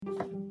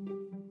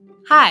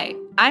Hi,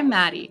 I'm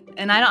Maddie,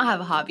 and I don't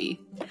have a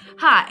hobby.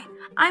 Hi,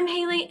 I'm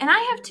Haley, and I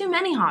have too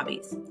many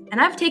hobbies,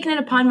 and I've taken it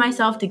upon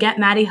myself to get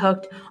Maddie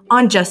hooked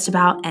on just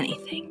about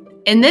anything.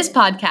 In this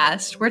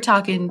podcast, we're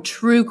talking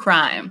true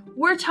crime.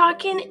 We're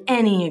talking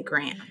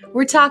Enneagram.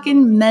 We're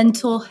talking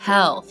mental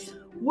health.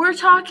 We're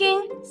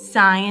talking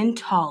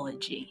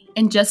Scientology.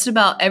 And just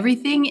about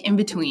everything in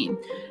between.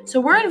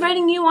 So we're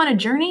inviting you on a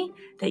journey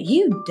that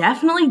you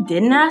definitely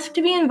didn't ask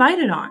to be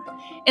invited on.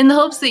 In the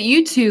hopes that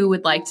you too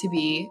would like to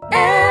be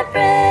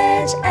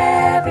average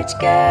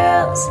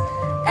girls,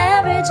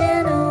 average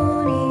and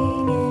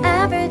only,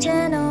 average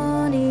and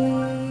only,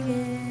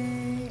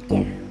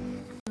 yeah.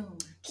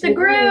 To the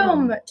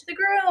groom, to the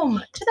groom,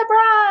 to the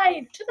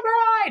bride, to the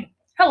bride.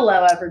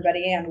 Hello,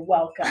 everybody, and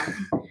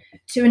welcome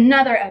to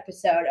another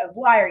episode of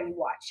Why Are You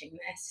Watching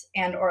This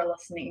and or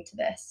listening to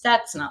this?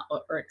 That's not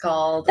what we're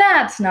called.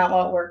 That's not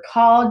what we're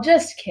called.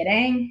 Just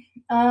kidding.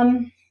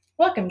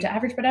 Welcome to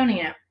Average But Owning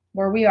It,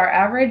 where we are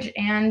average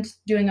and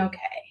doing okay.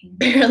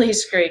 Barely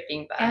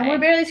scraping by. And we're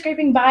barely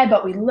scraping by,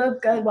 but we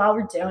look good while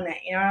we're doing it.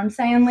 You know what I'm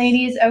saying,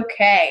 ladies?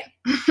 Okay.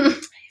 For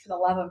the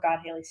love of God,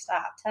 Haley,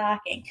 stop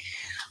talking.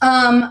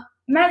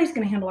 Maddie's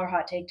going to handle our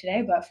hot take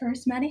today, but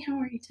first, Maddie, how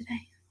are you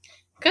today?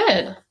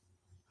 Good.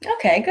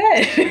 Okay,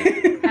 good.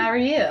 How are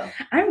you?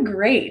 I'm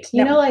great.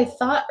 You know, I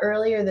thought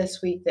earlier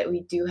this week that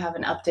we do have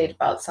an update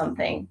about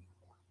something,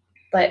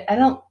 but I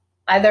don't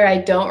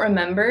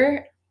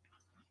remember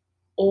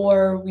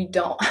or we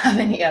don't have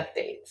any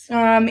updates.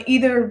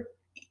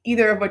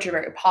 Either of which are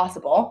very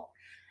possible.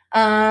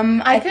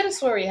 I could have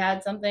swore we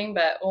had something,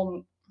 but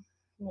we'll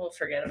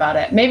forget about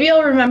it. Maybe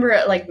I'll remember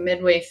it like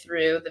midway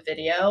through the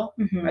video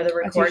or the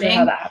recording,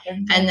 how that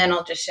happens. And then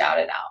I'll just shout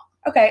it out.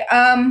 Okay.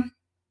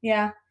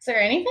 Yeah. Is there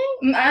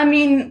anything? I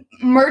mean,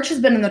 merch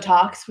has been in the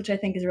talks, which I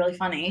think is really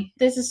funny.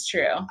 This is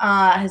true.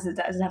 Does it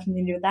have something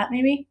to do with that?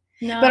 Maybe.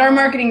 No. But our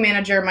marketing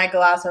manager, Mike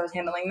Galasso, is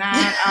handling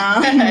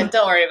that.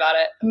 Don't worry about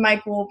it.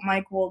 Mike will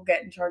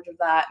get in charge of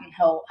that, and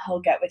he'll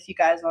get with you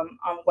guys on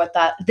what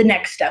the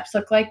next steps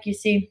look like. You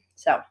see,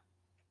 so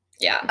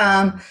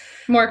yeah.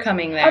 More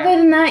coming there. Other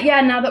than that,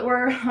 yeah. Now that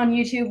we're on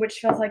YouTube, which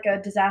feels like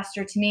a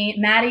disaster to me,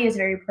 Maddie is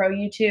very pro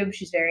YouTube.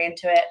 She's very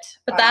into it.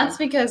 But that's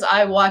because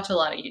I watch a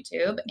lot of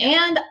YouTube,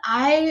 and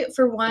I,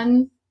 for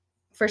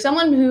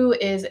someone who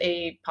is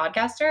a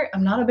podcaster,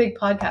 I'm not a big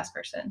podcast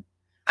person.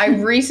 I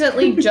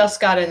recently just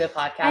got into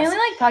podcasts. I only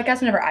like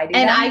podcasts whenever I do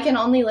and them. I can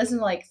only listen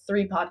to like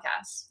 3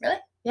 podcasts. Really?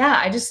 Yeah,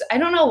 I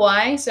don't know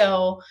why.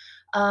 So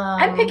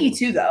I'm picky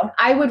too, though.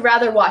 I would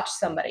rather watch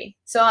somebody.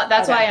 So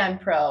that's why I'm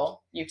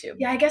pro YouTube.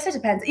 Yeah, I guess it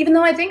depends. Even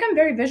though I think I'm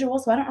very visual,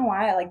 so I don't know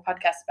why I like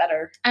podcasts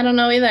better. I don't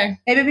know either.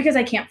 Maybe because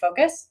I can't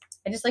focus.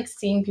 I just like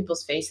seeing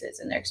people's faces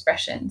and their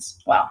expressions.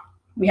 Wow,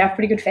 we have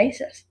pretty good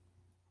faces.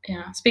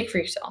 Yeah, speak for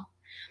yourself.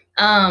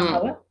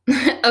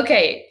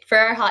 Okay, for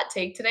our hot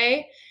take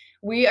today,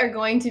 we are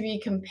going to be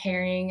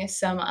comparing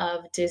some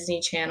of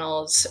Disney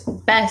Channel's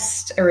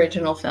best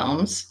original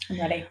films. I'm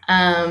ready.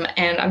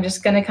 And I'm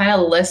just going to kind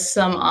of list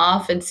some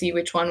off and see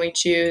which one we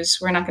choose.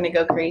 We're not going to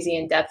go crazy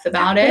in depth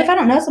about it. What if I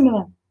don't know some of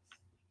them?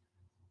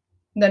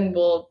 Then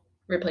we'll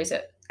replace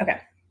it. Okay.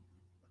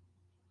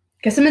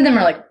 Because some of them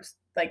are like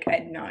I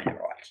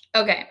never watched.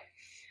 Okay.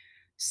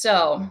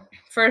 So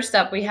first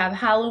up, we have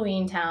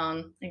Halloween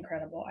Town.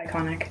 Incredible,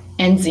 iconic.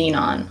 And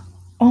Xenon.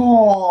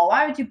 Oh,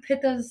 why would you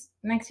put those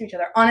next to each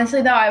other?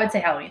 Honestly, though, I would say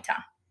Halloween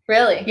Town.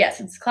 Really?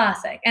 Yes, it's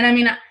classic. And I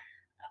mean,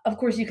 of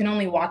course, you can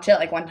only watch it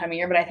like one time a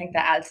year, but I think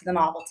that adds to the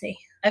novelty.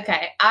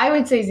 Okay, I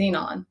would say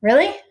Xenon.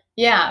 Really?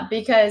 Yeah,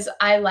 because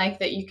I like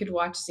that you could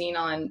watch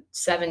Xenon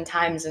 7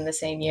 times in the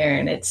same year,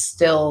 and it's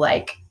still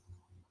like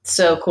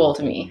so cool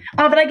to me.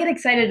 Oh, but I get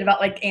excited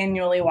about like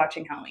annually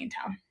watching Halloween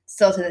Town.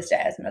 Still to this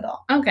day as an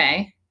adult.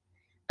 Okay.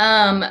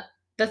 The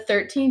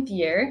 13th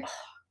Year. Oh,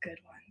 good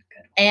one.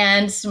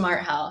 And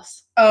Smart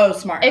House. Oh,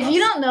 Smart House. If you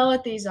don't know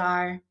what these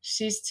are,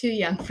 she's too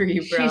young for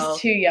you, bro. She's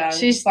too young.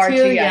 She's far too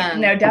too young.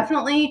 No,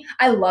 definitely.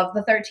 I love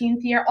the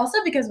 13th Year. Also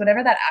because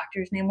whatever that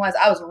actor's name was,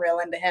 I was real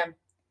into him.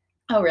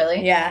 Oh,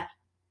 really? Yeah.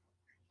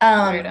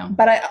 Weirdo.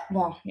 But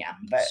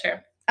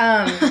Sure.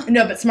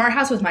 no, but Smart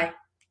House was my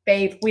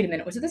fave. Wait a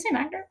minute, was it the same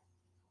actor?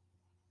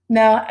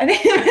 No, I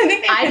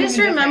think I just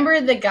remember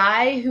the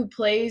guy who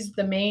plays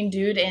the main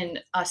dude in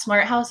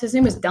Smart House. His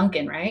name was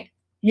Duncan, right?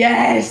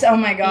 Yes. Oh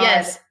my God.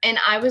 Yes. And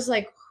I was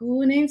like,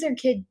 who names their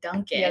kid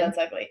Duncan? Yeah, that's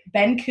ugly.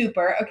 Ben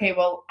Cooper. Okay,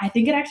 well, I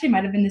think it actually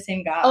might have been the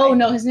same guy. Oh,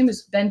 no, his name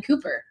was Ben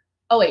Cooper.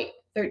 Oh, wait.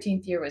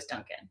 13th Year was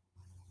Duncan.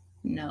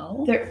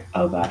 No.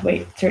 Oh, God.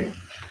 Wait.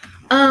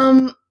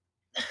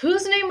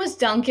 Whose name was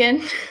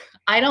Duncan?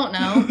 I don't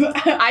know.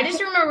 I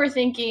just remember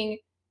thinking,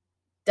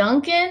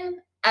 Duncan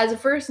as a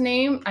first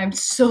name. I'm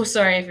so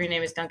sorry if your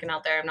name is Duncan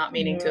out there. I'm not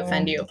meaning to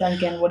offend you.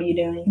 Duncan, what are you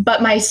doing?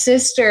 But my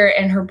sister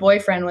and her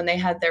boyfriend, when they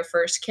had their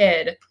first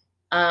kid,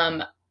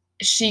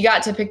 she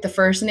got to pick the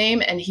first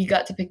name and he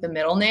got to pick the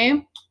middle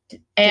name.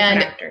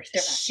 And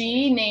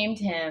she named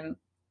him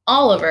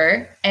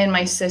Oliver, and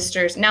my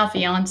sister's now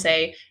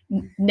fiance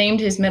named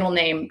his middle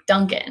name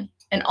Duncan.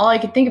 And all I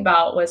could think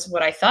about was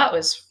what I thought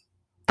was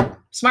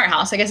Smart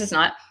House. I guess it's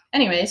not.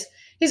 Anyways,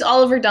 He's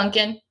Oliver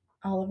Duncan.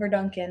 Oliver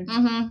Duncan.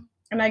 Mm-hmm.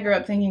 And I grew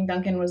up thinking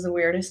Duncan was the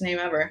weirdest name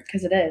ever.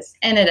 Because it is.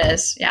 And it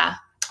is, yeah.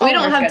 We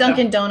don't have good,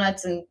 Dunkin'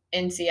 Donuts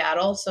in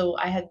Seattle, so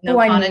I had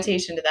no Oh,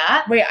 connotation to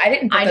that. Wait, I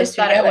didn't put I those just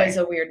thought together. it was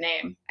a weird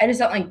name. I just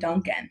don't like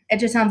Duncan. It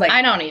just sounds like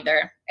I don't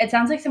either. it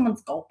sounds like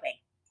someone's gulping.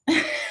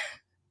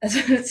 That's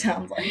what it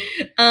sounds like.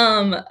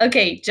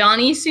 Okay,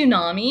 Johnny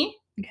Tsunami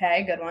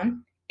Okay, good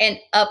one. and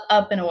Up,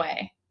 Up and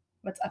Away.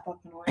 What's Up, Up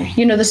and Away?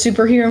 You know the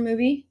superhero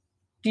movie?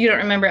 You don't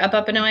remember Up,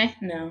 Up and Away?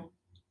 No.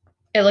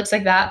 It looks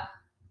like that.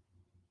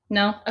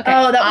 No? Okay.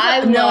 Oh,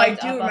 that was no, I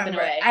loved do Up, Up and remember.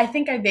 Away. I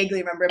think I vaguely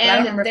remember, but I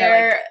don't And remember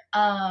if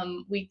I their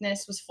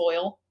weakness was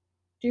foil.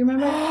 Do you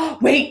remember?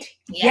 Wait.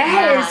 Yeah.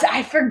 Yes,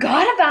 I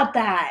forgot about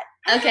that.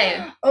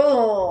 Okay.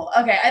 Oh,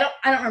 okay. I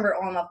don't remember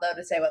well enough though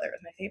to say whether it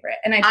was my favorite,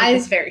 and I take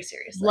this very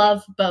seriously.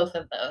 Love both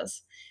of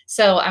those.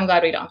 So I'm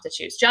glad we don't have to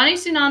choose. Johnny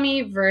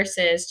Tsunami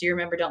versus, do you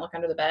remember Don't Look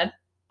Under the Bed?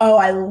 Oh,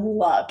 I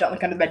love Don't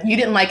Look Under the Bed. You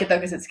didn't like it though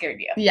because it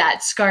scared you. Yeah,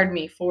 it scarred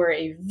me for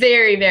a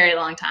very, very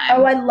long time.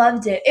 Oh, I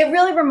loved it. It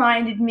really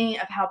reminded me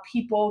of how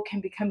people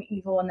can become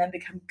evil and then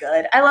become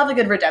good. I love a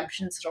good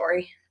redemption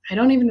story. I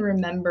don't even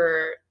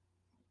remember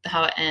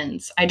how it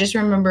ends. I just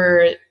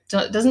remember,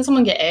 doesn't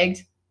someone get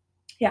egged?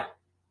 Yeah.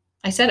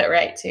 I said it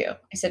right too.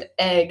 I said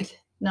egged,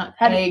 not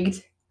How did-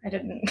 egged. I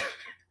didn't.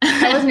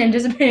 I wasn't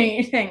anticipating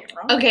anything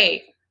wrong.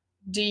 Okay.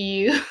 Do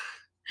you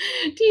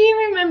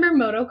remember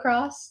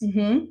motocross?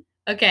 Mm-hmm.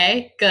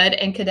 Okay, good.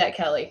 And Cadet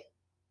Kelly.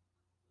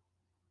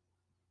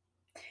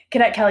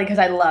 Cadet Kelly, because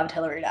I loved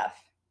Hillary Duff.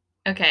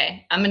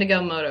 Okay, I'm gonna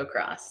go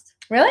motocross.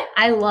 Really?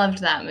 I loved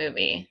that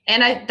movie.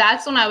 And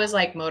that's when I was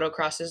like,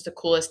 motocross is the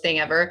coolest thing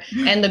ever.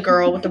 And the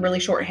girl with the really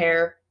short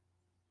hair.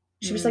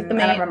 She was like the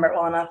main. I don't remember it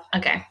well enough.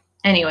 Okay.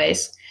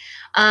 Anyways.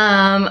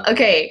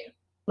 Okay.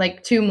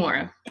 Like 2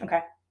 more.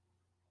 Okay.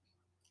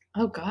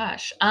 Oh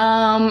gosh.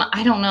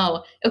 I don't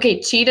know. Okay,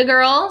 Cheetah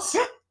Girls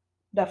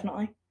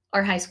Definitely.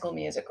 or High School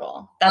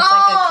Musical. That's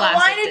like a classic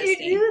why did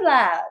Disney. you do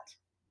that?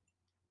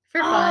 For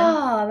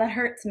fun. Oh, that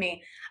hurts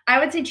me. I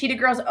would say Cheetah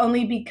Girls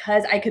only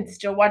because I could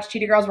still watch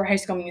Cheetah Girls or High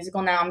School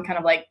Musical. Now I'm kind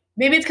of like,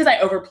 maybe it's because I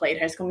overplayed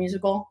High School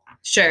Musical.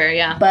 Sure,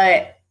 yeah.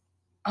 But,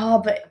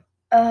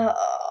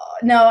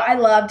 no, I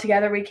love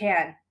Together We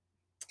Can.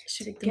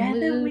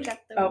 Together we got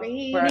the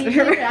rain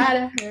we're- out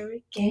of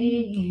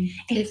hurricane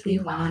if we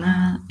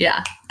wanna.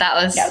 Yeah, that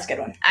was Yeah, it was a good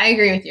one. I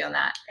agree with you on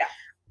that. Yeah.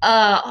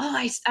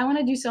 I want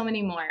to do so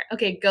many more.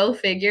 Okay, Go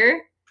Figure.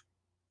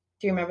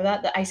 Do you remember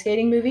that? The ice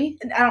skating movie?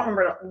 I don't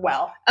remember it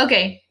well.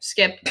 Okay,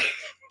 skip.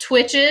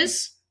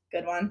 Twitches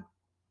Good one.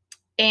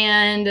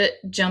 and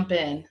Jump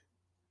In.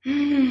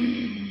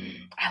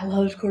 I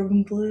loved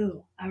Corbin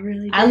Blue. I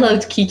really did. I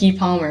loved Keke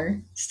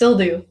Palmer. Still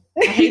do.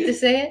 I hate to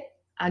say it.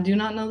 I do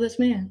not know this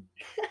man.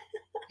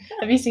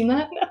 Have you seen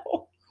that?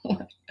 No. No,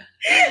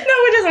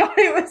 which is why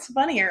it was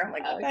funnier. I'm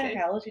like, what Okay. the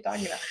hell is she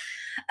talking about?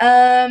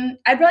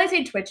 I'd probably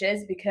say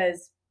Twitches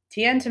because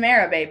Tia and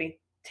Tamara, baby.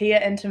 Tia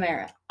and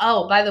Tamara.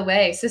 Oh, by the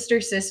way, Sister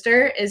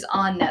is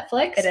on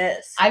Netflix. It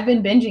is. I've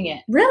been binging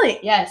it. Really?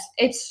 Yes,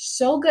 it's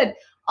so good.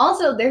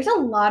 Also, there's a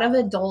lot of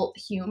adult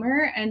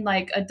humor and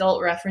like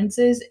adult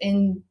references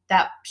in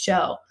that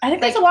show. I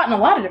think there's a lot in a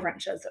lot of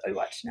different shows that we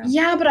watch now.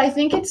 Yeah, but I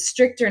think it's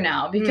stricter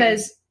now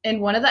because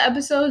in one of the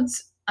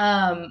episodes,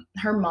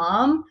 her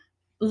mom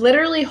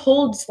literally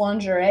holds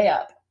lingerie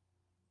up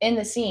in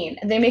the scene,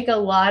 and they make a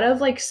lot of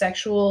like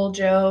sexual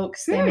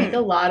jokes. They make a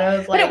lot of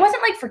like. But it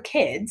wasn't like for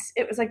kids.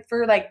 It was like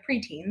for like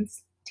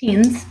preteens,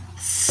 teens.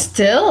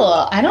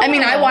 Still, I don't. I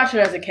mean, know. I watched it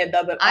as a kid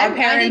though, but I our did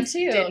parents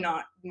too. did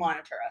not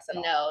monitor us at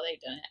all. No, they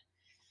didn't.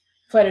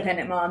 Flight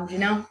attendant moms, you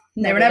know,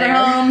 they were Never never there.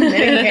 home. They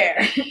didn't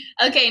care.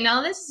 Okay,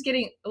 now this is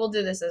getting. We'll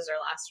do this as our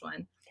last one.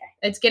 Okay.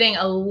 It's getting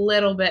a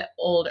little bit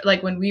older,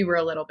 like when we were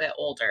a little bit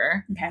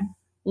older. Okay.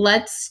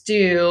 Let's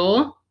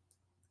do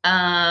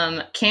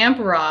Camp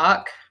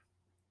Rock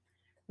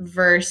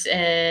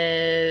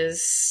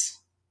versus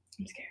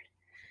I'm scared.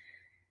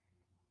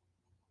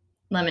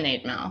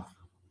 Lemonade Mouth.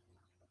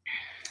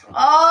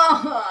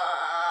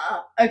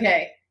 Oh,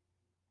 okay.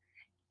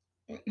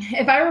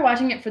 If I were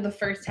watching it for the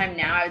first time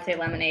now, I would say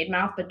Lemonade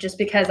Mouth, but just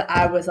because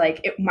I was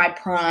like, my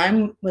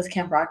prime was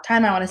Camp Rock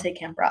time, I want to say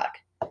Camp Rock.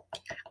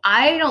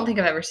 I don't think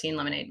I've ever seen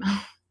Lemonade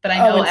Mouth, but I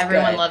Oh, know it's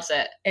everyone good. loves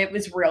it. It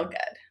was real good.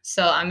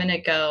 So I'm going to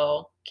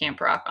go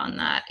Camp Rock on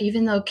that,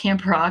 even though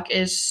Camp Rock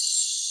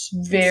is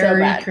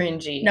very bad.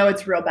 cringy. No,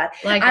 it's real bad.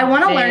 Like I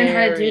want to learn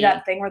how to do very-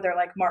 that thing where they're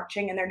like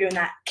marching and they're doing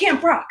that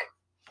Camp Rock.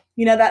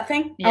 You know that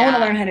thing? I want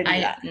to learn how to do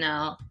that.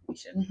 No, you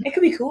shouldn't. It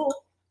could be cool.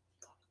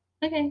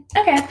 Okay.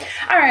 Okay.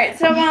 All right.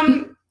 So,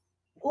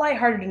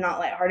 lighthearted and not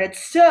lighthearted.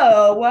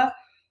 So,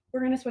 we're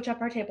going to switch up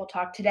our table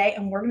talk today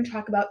and we're going to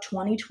talk about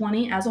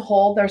 2020 as a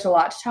whole. There's a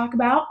lot to talk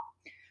about.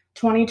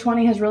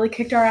 2020 has really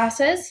kicked our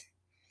asses.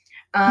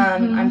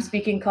 I'm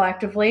speaking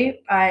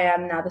collectively. I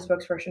am now the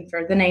spokesperson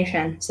for the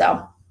nation.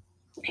 So,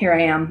 here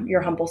I am,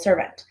 your humble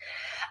servant.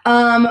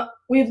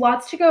 We have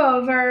lots to go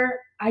over.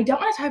 I don't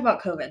want to talk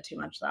about COVID too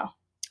much, though.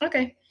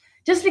 Okay.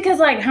 Just because,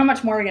 like, how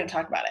much more are we going to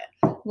talk about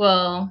it?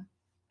 Well,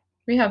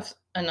 we have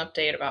an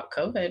update about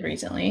COVID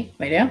recently.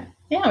 We do?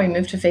 Yeah, we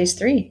moved to phase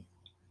 3.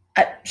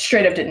 I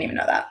straight up didn't even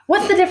know that.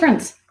 What's the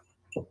difference?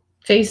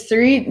 Phase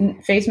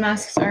 3, face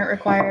masks aren't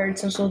required.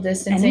 Social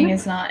distancing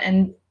is not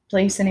in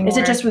place anymore. Is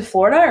it just with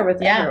Florida or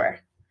with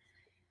everywhere?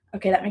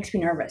 Okay, that makes me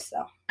nervous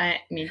though.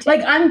 Me too.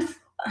 Like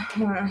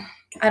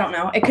I don't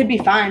know. It could be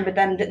fine, but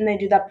then didn't they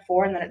do that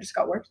before and then it just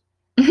got worse?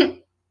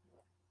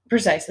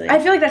 Precisely. I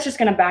feel like that's just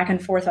going to back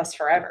and forth us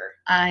forever.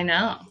 I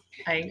know.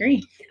 I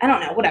agree. I don't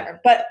know.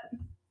 Whatever. But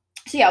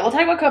so yeah, we'll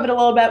talk about COVID a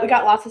little bit. We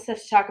got lots of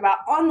stuff to talk about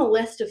on the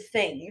list of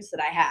things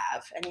that I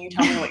have, and you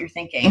tell me what you're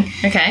thinking.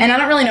 Okay. And I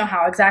don't really know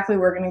how exactly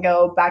we're going to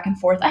go back and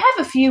forth. I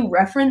have a few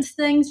reference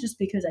things just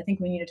because I think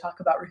we need to talk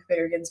about Ruth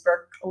Bader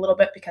Ginsburg a little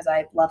bit because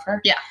I love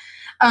her. Yeah.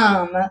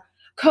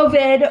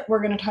 COVID,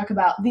 we're going to talk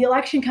about the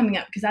election coming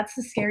up because that's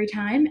the scary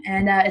time.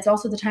 And it's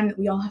also the time that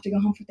we all have to go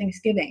home for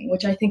Thanksgiving,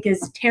 which I think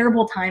is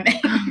terrible timing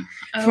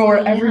for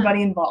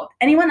everybody involved.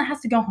 Anyone that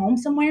has to go home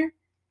somewhere,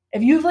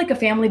 if you have like a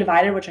family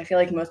divided, which I feel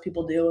like most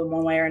people do in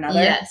one way or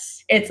another,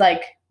 yes, it's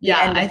like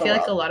I feel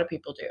like a lot of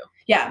people do.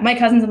 Yeah, my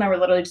cousins and I were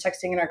literally just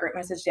texting in our group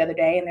message the other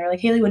day, and they were like,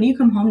 Haley, when do you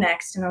come home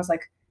next? And I was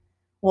like,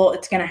 well,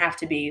 it's going to have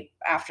to be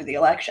after the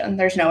election.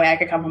 There's no way I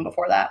could come home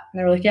before that. And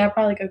they were like, yeah,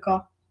 probably good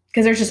call.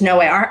 Because there's just no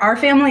way. Our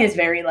family is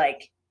very,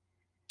 like,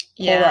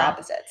 polar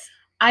opposites.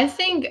 I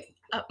think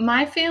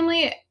my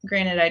family,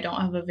 granted, I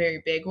don't have a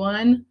very big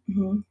one.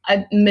 Mm-hmm.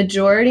 A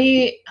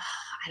majority,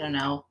 I don't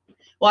know.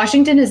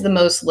 Washington is the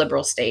most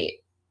liberal state.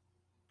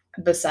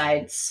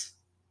 Besides,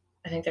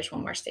 I think there's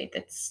one more state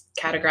that's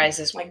categorized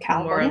as like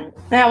California. More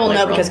yeah, well,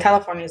 liberal. No, because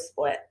California is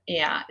split.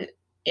 Yeah.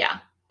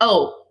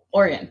 Oh,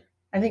 Oregon.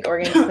 I think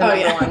Oregon is the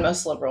number one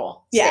most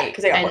liberal state. Yeah,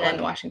 because they got and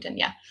then Washington.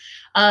 Yeah.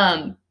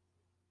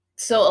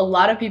 So a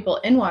lot of people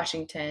in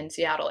Washington,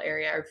 Seattle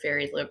area are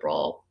very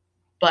liberal,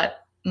 but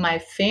my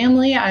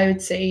family, I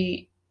would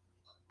say,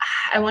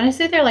 I want to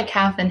say they're like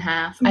half and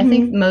half. Mm-hmm. I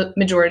think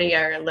majority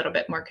are a little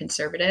bit more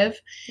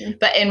conservative,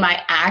 but in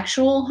my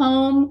actual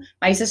home,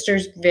 my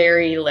sister's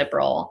very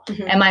liberal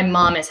and my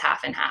mom is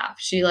half and half.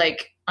 She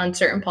like on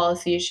certain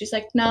policies, she's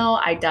like, no,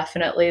 I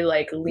definitely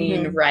like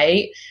lean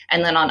right.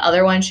 And then on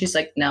other ones, she's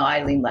like, no,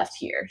 I lean left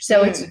here.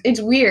 So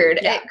it's weird.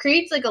 Yeah. It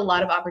creates like a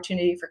lot of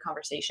opportunity for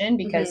conversation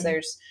because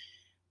there's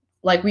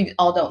like, we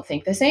all don't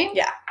think the same.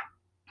 Yeah.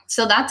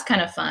 So that's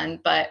kind of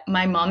fun, but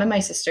my mom and my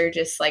sister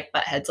just like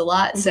butt heads a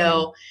lot.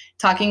 So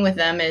talking with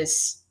them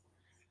is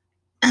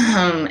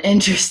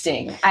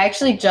interesting. I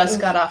actually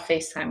just got off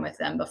FaceTime with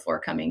them before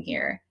coming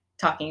here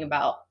talking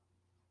about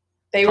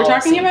They were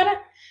talking about it?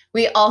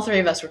 We, all three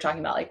of us were talking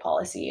about like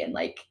policy and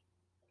like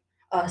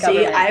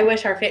see, I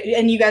wish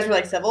and you guys were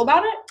like civil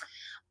about it?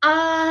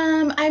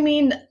 I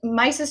mean,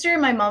 my sister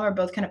and my mom are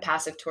both kind of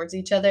passive towards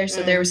each other.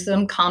 So there was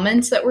some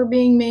comments that were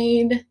being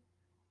made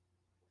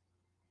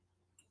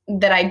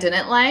that I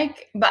didn't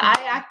like, but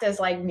I act as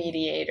like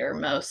mediator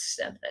most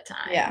of the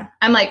time. Yeah.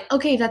 I'm like,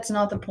 okay, that's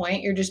not the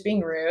point. You're just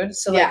being rude.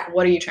 So like,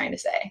 what are you trying to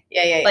say?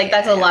 Yeah. Like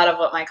that's a lot of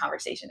what my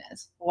conversation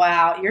is.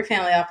 Wow. Your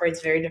family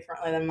operates very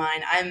differently than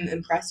mine. I'm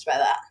impressed by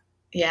that.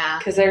 Yeah.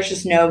 Because there's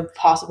just no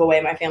possible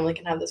way my family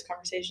can have those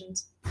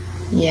conversations.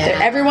 Yeah.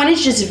 Everyone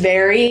is just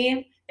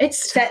very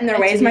set in their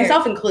ways, weird.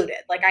 Myself included.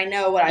 Like I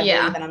know what I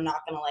believe and I'm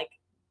not going to like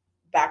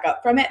back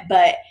up from it,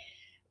 but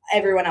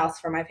everyone else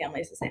from my family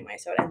is the same way.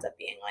 So it ends up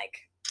being like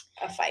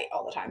a fight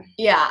all the time.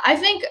 Yeah, I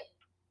think.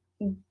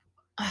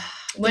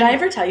 Did I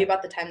ever tell you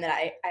about the time that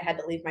I had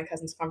to leave my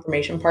cousin's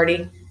confirmation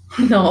party?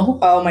 No.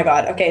 Oh my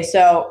God. Okay,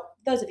 so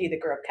those of you that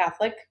grew up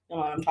Catholic, you'll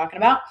know what I'm talking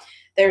about.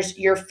 There's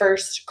your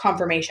first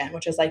confirmation,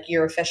 which is like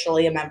you're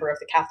officially a member of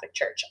the Catholic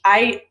Church.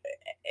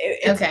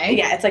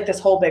 It's like this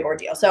whole big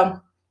ordeal.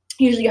 So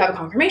usually you have a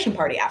confirmation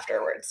party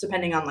afterwards,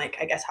 depending on like,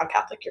 I guess, how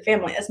Catholic your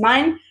family is.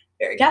 Mine,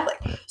 very Catholic.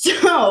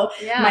 So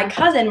my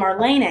cousin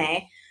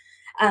Marlene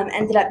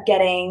ended up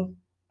getting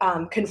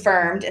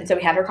confirmed. And so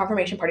we had her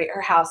confirmation party at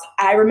her house.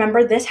 I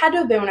remember this had to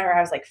have been whenever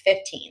I was like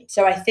 15.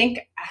 So I think,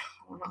 I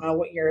don't know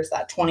what year is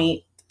that,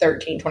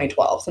 2013,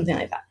 2012, something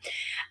like that.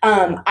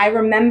 I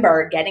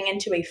remember getting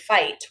into a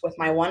fight with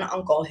my one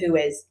uncle who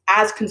is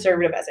as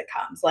conservative as it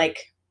comes, like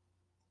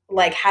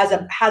has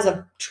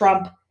a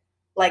Trump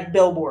like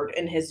billboard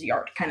in his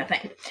yard kind of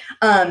thing.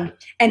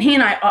 And he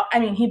and I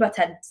mean, he butts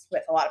heads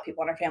with a lot of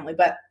people in our family,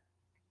 but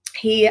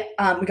we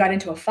got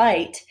into a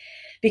fight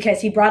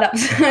because he brought up,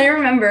 I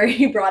remember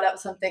he brought up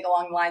something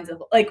along the lines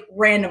of like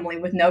randomly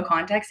with no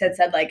context had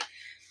said like,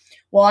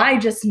 well, I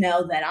just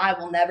know that I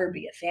will never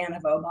be a fan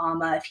of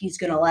Obama if he's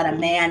going to let a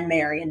man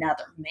marry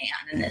another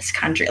man in this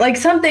country. Like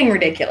something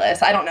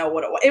ridiculous. I don't know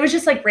what it was. It was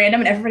just like random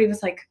and everybody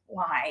was like,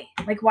 why?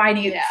 Like, why do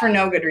you, for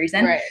no good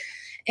reason. Right.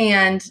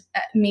 And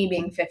me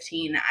being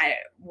 15, there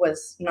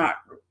was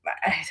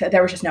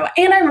just no way.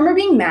 And I remember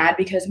being mad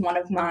because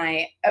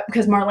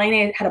because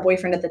Marlene had a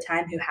boyfriend at the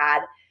time who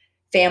had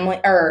family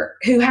or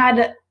who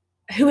had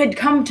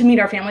come to meet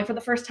our family for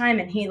the first time.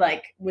 And he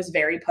like was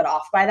very put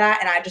off by that.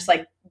 And I just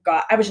like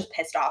I was just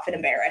pissed off and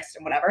embarrassed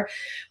and whatever.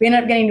 We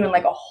ended up getting into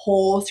like a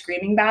whole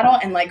screaming battle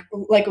and like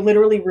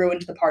literally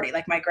ruined the party.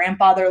 Like my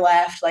grandfather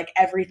left, like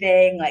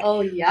everything, like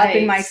up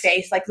in my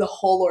face, like the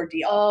whole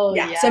ordeal.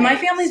 So my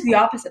family's the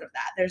opposite of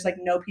that. There's like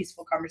no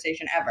peaceful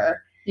conversation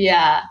ever.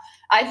 Yeah.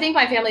 I think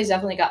my family's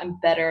definitely gotten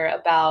better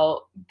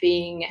about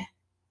being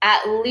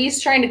at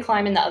least trying to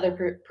climb in the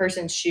other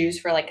person's shoes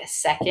for like a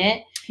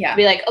second. Yeah.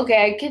 Be like,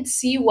 okay, I could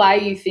see why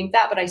you think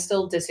that, but I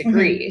still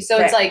disagree. So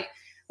it's like,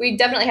 we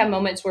definitely have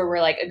moments where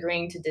we're like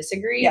agreeing to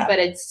disagree, but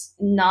it's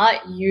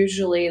not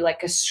usually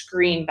like a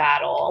screen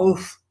battle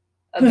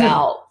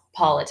about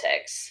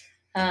politics.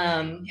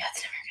 Yeah,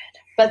 it's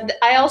never good. But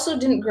I also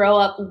didn't grow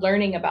up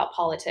learning about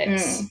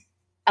politics.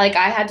 Like,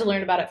 I had to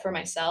learn about it for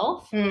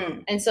myself.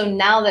 And so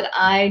now that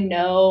I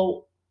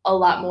know a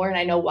lot more and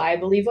I know why I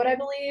believe what I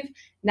believe,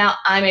 now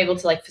I'm able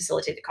to like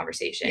facilitate the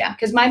conversation. Yeah.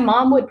 Because my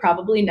mom would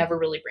probably never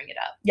really bring it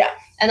up. Yeah.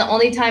 And the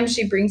only time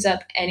she brings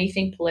up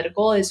anything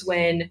political is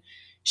when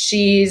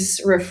she's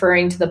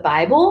referring to the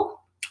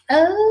Bible.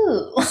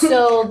 Oh.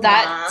 So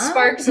that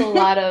sparks a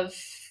lot of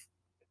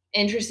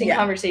interesting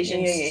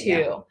conversations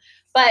too.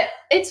 But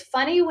it's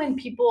funny when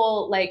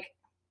people like,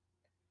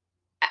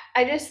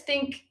 I just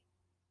think,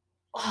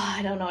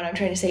 I don't know what I'm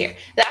trying to say here.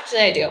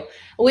 Actually, I do.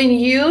 When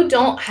you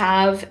don't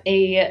have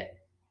a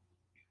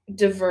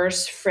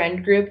diverse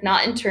friend group,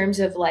 not in terms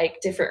of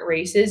like different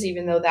races,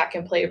 even though that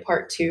can play a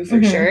part too,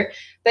 for sure.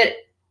 But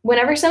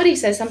whenever somebody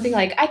says something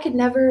like, I could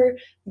never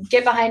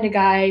get behind a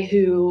guy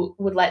who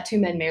would let two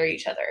men marry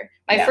each other.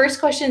 My first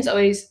question is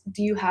always,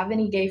 do you have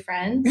any gay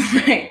friends?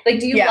 Like,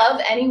 do you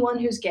love anyone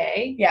who's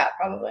gay? Yeah,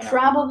 probably not.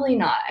 Probably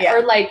not. Yeah.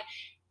 Or like,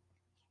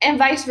 and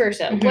vice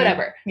versa,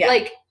 whatever. Yeah.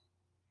 Like,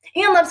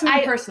 and love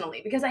someone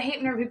personally, because I hate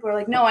whenever people are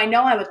like, no, I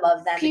know I would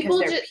love them because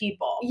they're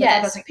people.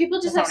 Yes,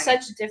 people just have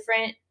such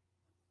different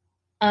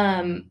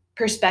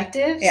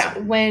perspectives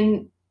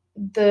when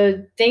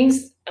the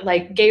things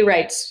like gay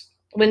rights,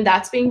 when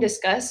that's being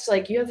discussed,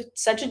 like you have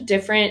such a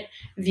different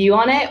view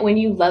on it when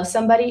you love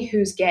somebody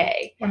who's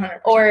gay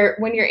 100%. Or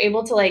when you're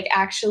able to like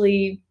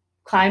actually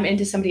climb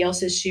into somebody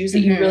else's shoes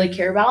that you really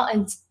care about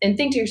and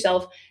think to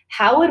yourself,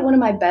 how would one of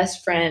my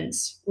best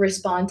friends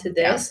respond to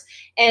this?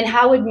 And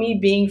how would me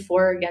being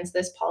for or against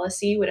this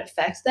policy would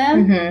affect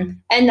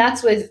them? And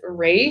that's with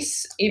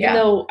race, even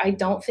though I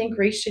don't think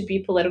race should be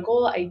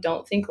political. I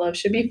don't think love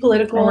should be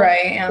political.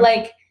 Right. Yeah.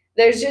 Like,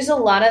 there's just a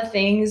lot of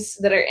things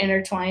that are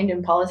intertwined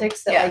in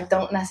politics that like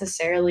don't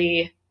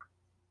necessarily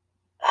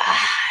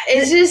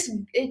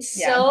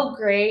it's so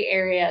gray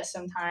area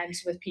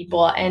sometimes with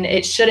people, and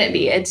it shouldn't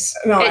be. It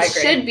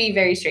should be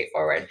very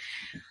straightforward.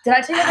 Did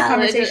I tell you the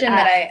conversation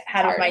that I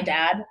had with my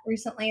dad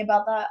recently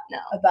about that? No.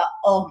 About,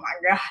 oh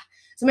my God.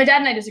 So my dad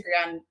and I disagree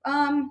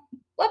on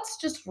let's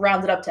just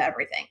round it up to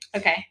everything.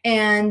 Okay.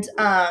 And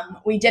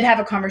we did have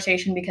a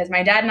conversation because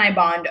my dad and I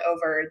bond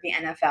over the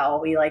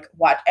NFL. We like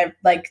watch,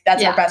 like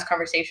that's our best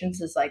conversations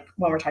is like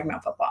when we're talking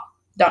about football.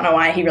 Don't know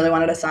why. He really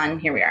wanted a son.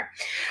 Here we are.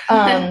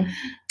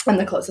 I'm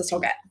the closest he'll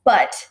get.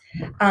 But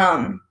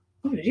oh,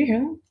 did you hear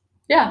that?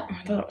 Yeah.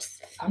 I thought it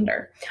was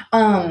thunder.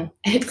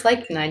 It's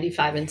like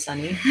 95 and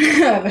sunny.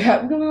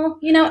 Well,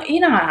 you know how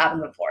it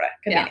happens in Florida.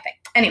 Could be anything.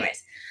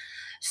 Anyways,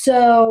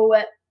 so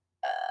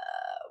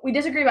we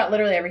disagree about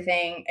literally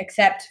everything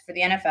except for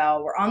the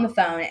NFL. We're on the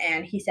phone,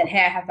 and he said,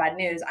 hey, I have bad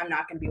news. I'm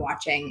not going to be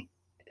watching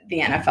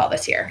the NFL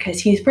this year because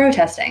he's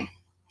protesting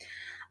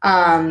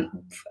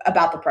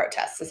about the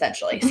protests,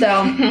 essentially.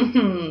 So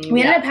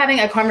we ended up having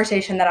a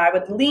conversation that I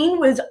would lean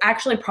was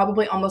actually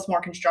probably almost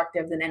more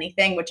constructive than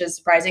anything, which is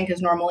surprising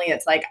because normally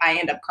it's like I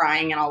end up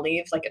crying and I'll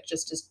leave. Like, it's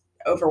just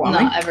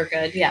overwhelming. Not ever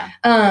good. Yeah.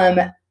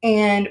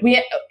 And we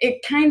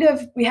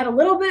had a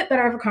little bit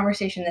better of a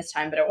conversation this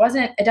time, but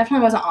it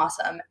definitely wasn't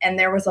awesome. And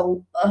there was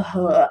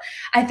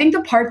I think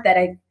the part that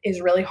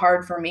is really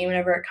hard for me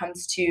whenever it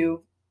comes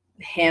to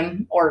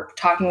him or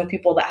talking with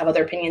people that have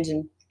other opinions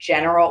in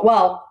general.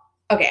 Well,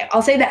 okay,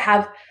 I'll say that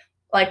have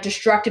like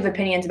destructive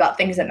opinions about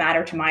things that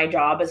matter to my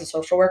job as a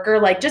social worker.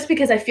 Like, just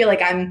because I feel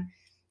like I'm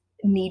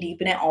knee deep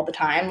in it all the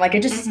time. Like,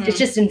 it's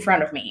just in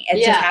front of me.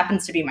 It just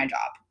happens to be my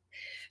job.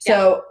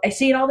 So I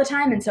see it all the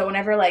time. And so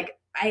whenever like,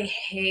 I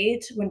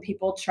hate when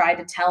people try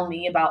to tell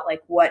me about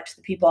like what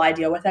the people I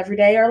deal with every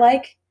day are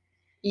like.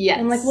 Yes.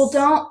 I'm like, well,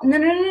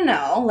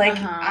 no. Like,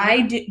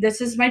 I do, this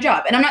is my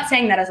job. And I'm not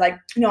saying that as like,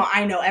 no,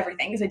 I know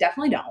everything, because I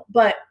definitely don't.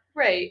 But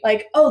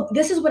like, oh,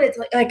 this is what it's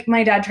like. Like,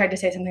 my dad tried to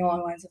say something along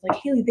the lines of like,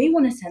 Haley, they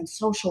want to send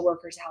social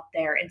workers out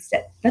there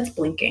instead. That's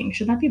blinking.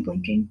 Should that be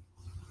blinking?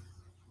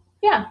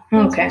 Yeah.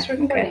 Okay.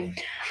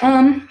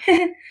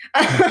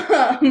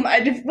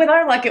 With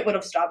our luck, it would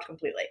have stopped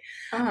completely.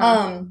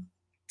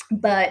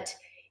 But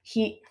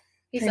he's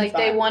like,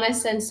 they want to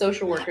send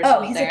social workers.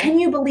 Oh, he's like, can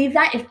you believe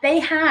that? If they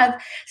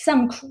have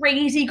some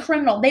crazy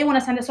criminal, they want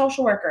to send a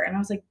social worker. And I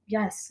was like,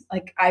 yes.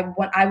 Like, I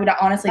would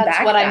honestly back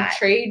that. That's what I'm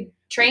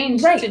trained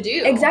to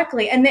do.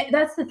 Exactly. And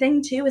that's the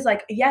thing too, is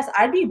like, yes,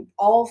 I'd be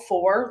all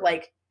for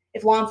like,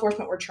 if law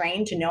enforcement were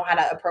trained to know how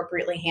to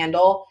appropriately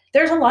handle,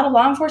 there's a lot of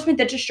law enforcement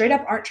that just straight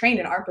up aren't trained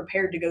and aren't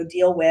prepared to go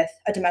deal with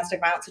a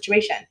domestic violence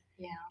situation.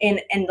 Yeah.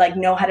 And like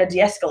know how to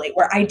de-escalate,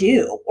 where I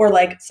do, or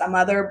like some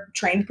other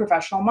trained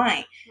professional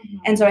might.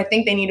 And so I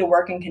think they need to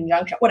work in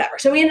conjunction, whatever.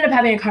 So we ended up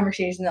having a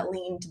conversation that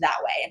leaned that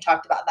way and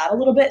talked about that a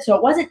little bit. So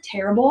it wasn't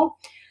terrible,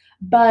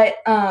 but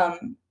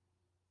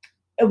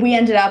we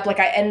ended up, like,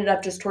 I ended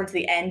up just towards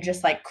the end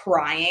just, like,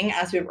 crying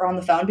as we were on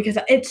the phone because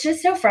it's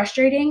just so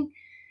frustrating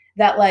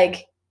that,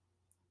 like,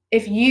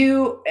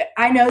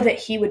 I know that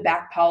he would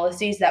back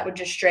policies that would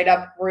just straight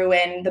up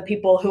ruin the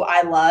people who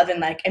I love and,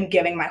 like, am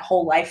giving my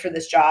whole life for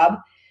this job.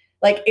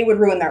 Like, it would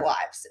ruin their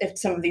lives if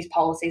some of these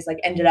policies, like,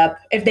 ended up,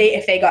 if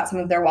they got some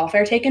of their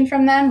welfare taken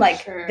from them,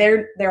 like,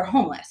 they're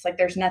homeless. Like,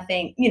 there's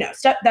nothing,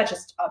 stuff, that's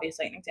just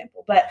obviously an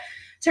example. But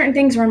certain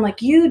things where I'm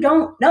like, you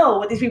don't know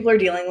what these people are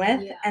dealing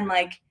with. Yeah. And,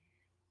 like,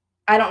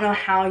 I don't know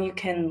how you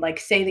can, like,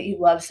 say that you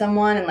love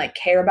someone and, like,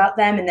 care about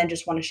them and then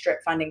just want to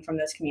strip funding from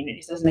those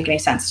communities. It doesn't make any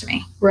sense to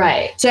me.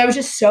 Right. So it was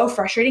just so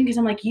frustrating because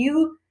I'm like,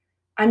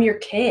 I'm your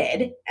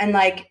kid, and,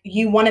 like,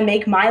 you want to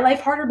make my life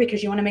harder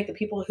because you want to make the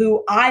people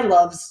who I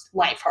love's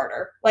life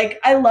harder. Like,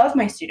 I love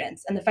my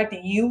students, and the fact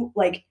that you,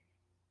 like,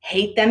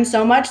 hate them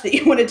so much that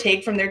you want to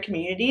take from their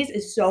communities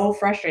is so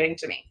frustrating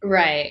to me.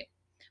 Right.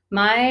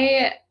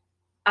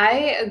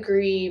 I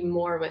agree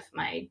more with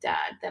my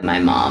dad than my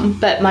mom,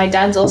 but my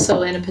dad's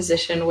also in a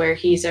position where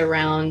he's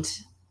around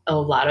a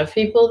lot of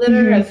people that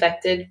are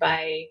affected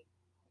by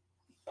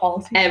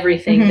policy,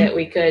 everything that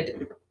we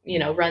could,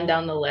 run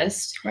down the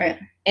list. Right.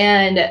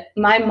 And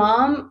my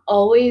mom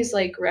always,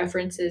 like,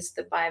 references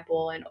the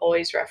Bible and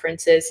always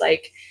references,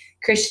 like,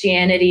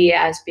 Christianity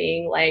as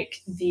being, like,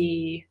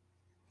 the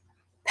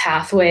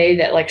pathway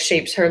that, like,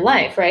 shapes her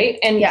life, right?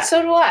 And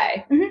so do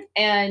I.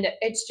 And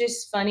it's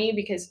just funny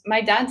because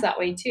my dad's that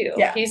way too.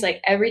 Yeah. He's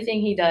like, everything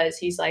he does,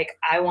 he's like,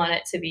 I want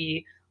it to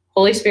be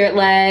Holy Spirit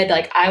led.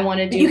 Like, I want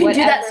to do whatever. You can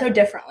do that so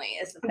differently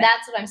is the thing.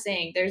 That's what I'm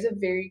saying. There's a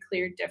very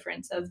clear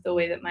difference of the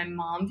way that my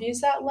mom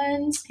views that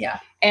lens. Yeah.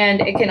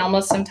 And it can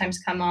almost sometimes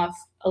come off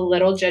a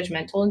little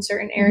judgmental in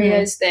certain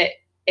areas that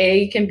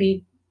A, can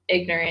be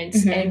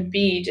ignorance and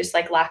B, just,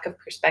 like, lack of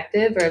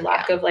perspective or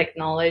lack of, like,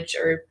 knowledge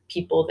or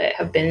people that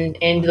have been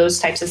in those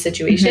types of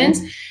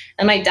situations.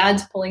 And my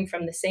dad's pulling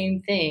from the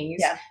same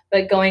things,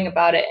 but going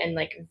about it in,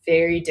 like,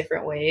 very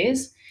different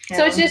ways. Yeah.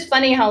 So it's just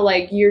funny how,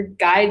 like, your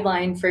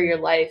guideline for your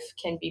life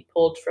can be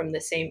pulled from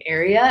the same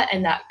area,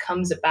 and that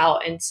comes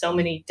about in so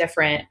many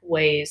different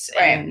ways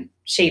and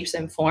shapes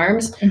and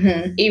forms,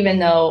 even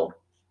though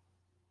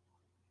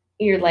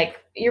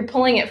you're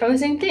pulling it from the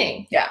same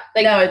thing. Yeah.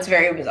 Like, no, it's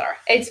very bizarre.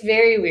 It's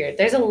very weird.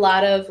 There's a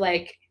lot of,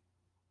 like,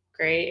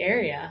 gray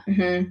area.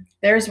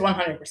 There's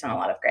 100% a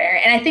lot of gray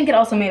area. And I think it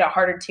also made it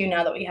harder too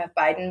now that we have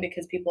Biden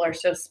because people are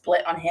so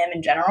split on him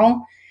in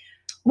general,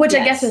 which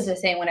I guess is the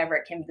same whenever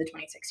it came to the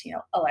 2016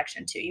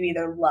 election too. You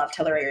either loved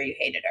Hillary or you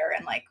hated her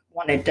and, like,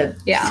 wanted to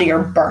see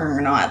her burn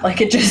or not.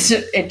 Like, it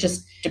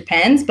just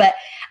depends. But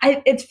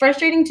it's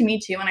frustrating to me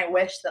too. And I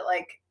wish that,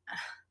 like,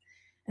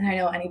 and I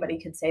know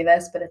anybody could say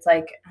this, but it's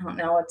like, I don't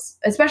know, it's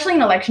especially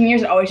in election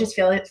years, it always just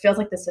feels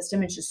like the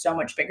system is just so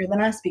much bigger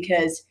than us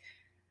because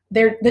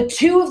they're the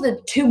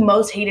two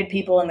most hated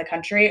people in the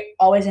country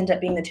always end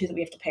up being the two that we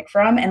have to pick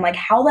from. And, like,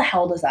 how the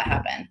hell does that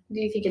happen?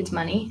 Do you think it's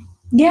money?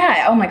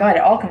 Yeah. Oh my God.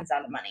 It all comes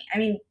down to money. I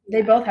mean,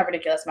 they both have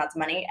ridiculous amounts of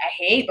money. I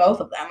hate both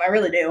of them. I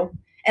really do.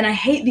 And I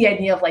hate the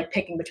idea of, like,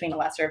 picking between the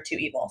lesser of two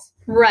evils.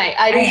 Right.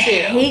 I do too.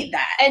 I hate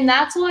that. And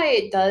that's why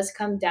it does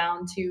come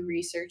down to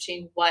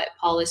researching what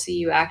policy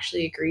you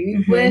actually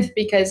agree with,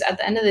 because at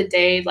the end of the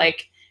day,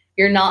 like,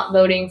 you're not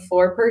voting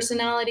for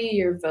personality,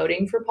 you're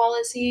voting for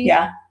policy.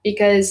 Yeah.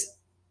 Because,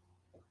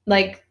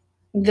 like,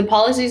 the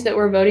policies that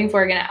we're voting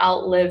for are going to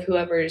outlive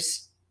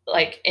whoever's,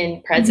 like,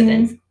 in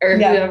president or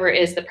whoever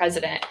is the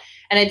president.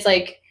 And it's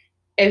like,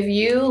 if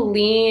you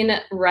lean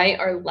right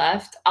or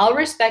left, I'll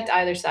respect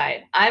either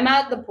side. I'm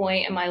at the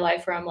point in my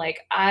life where I'm like,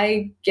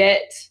 I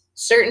get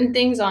certain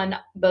things on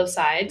both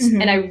sides,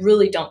 and I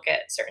really don't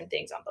get certain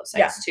things on both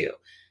sides too.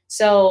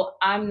 So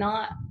I'm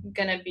not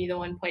going to be the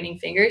one pointing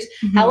fingers.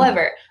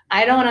 However,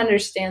 I don't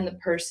understand the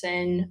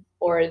person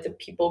or the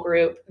people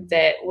group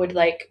that would,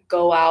 like,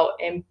 go out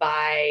and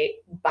buy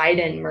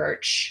Biden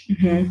merch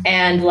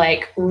and,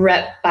 like,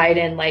 rep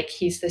Biden like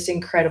he's this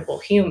incredible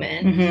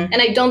human.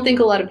 And I don't think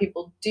a lot of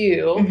people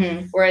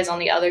do. Whereas on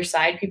the other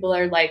side, people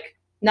are, like,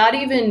 not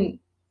even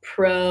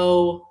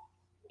pro,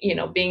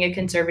 being a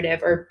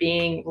conservative or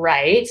being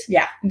right.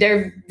 Yeah.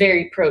 They're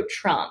very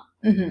pro-Trump.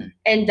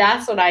 And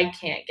that's what I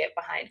can't get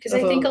behind. Because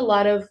I think a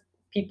lot of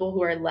people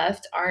who are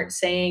left aren't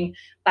saying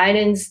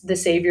Biden's the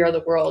savior of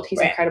the world.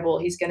 He's incredible.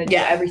 He's going to do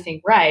everything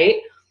right.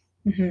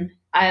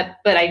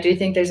 But I do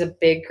think there's a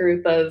big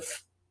group of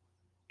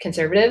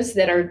conservatives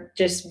that are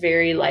just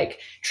very, like,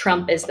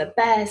 Trump is the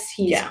best.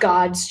 He's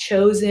God's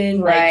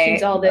chosen. Like,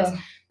 he's all this.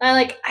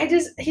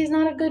 He's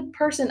not a good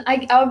person.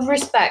 I would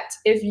respect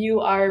if you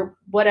are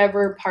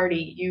whatever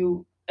party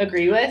you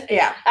agree with.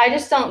 Yeah. I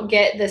just don't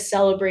get the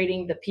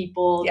celebrating the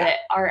people that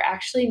are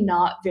actually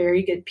not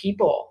very good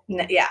people.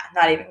 Yeah,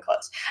 not even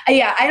close.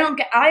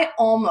 I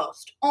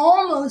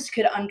almost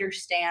could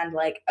understand,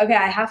 like, okay,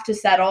 I have to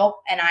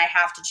settle and I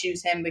have to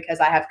choose him because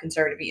I have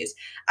conservative views.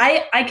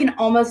 I get it.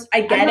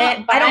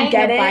 I don't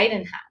get it.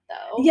 Biden hat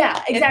though.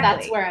 Yeah, exactly. If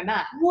that's where I'm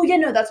at. Well, yeah,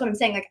 no, that's what I'm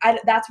saying. Like,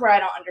 that's where I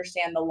don't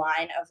understand the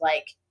line of,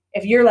 like,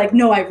 if you're like,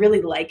 no, I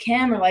really like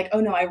him, or like,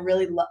 oh no, I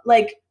really love,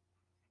 like,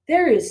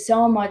 there is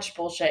so much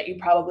bullshit you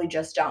probably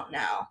just don't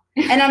know.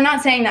 And I'm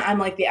not saying that I'm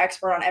like the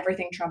expert on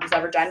everything Trump has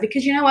ever done,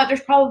 because you know what?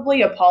 There's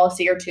probably a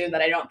policy or two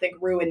that I don't think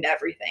ruined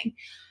everything.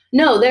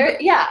 No,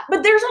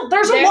 But there's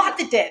a lot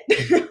that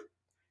did.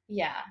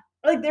 Yeah.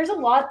 Like, there's a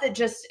lot that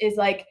just is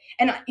like,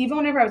 and even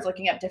whenever I was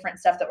looking up different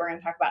stuff that we're going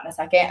to talk about in a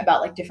second,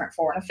 about like different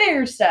foreign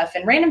affairs stuff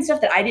and random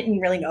stuff that I didn't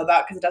really know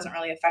about because it doesn't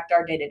really affect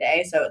our day to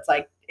day. So it's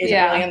like,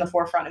 isn't really in the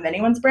forefront of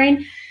anyone's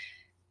brain.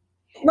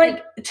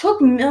 Like, it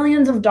took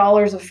millions of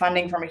dollars of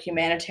funding from a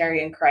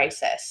humanitarian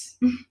crisis.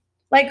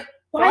 Like,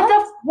 why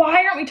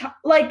aren't we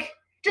like,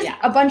 just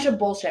a bunch of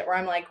bullshit where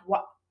I'm like,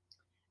 what?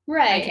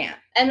 Right. I can't.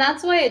 And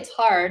that's why it's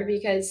hard,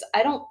 because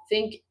I don't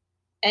think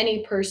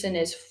any person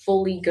is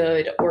fully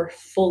good or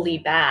fully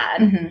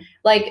bad. Mm-hmm.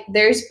 Like,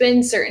 there's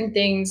been certain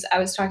things. I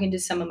was talking to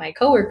some of my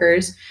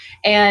coworkers,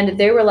 and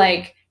they were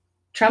like,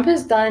 Trump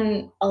has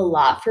done a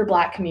lot for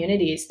Black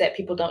communities that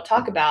people don't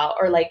talk about,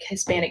 or like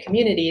Hispanic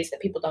communities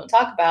that people don't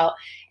talk about,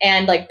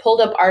 and like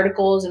pulled up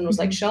articles and was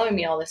like showing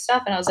me all this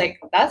stuff. And I was like,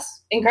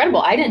 that's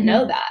incredible. I didn't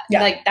know that.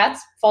 Yeah. Like,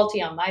 that's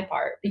faulty on my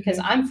part, because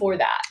I'm for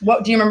that.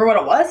 What, do you remember what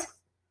it was?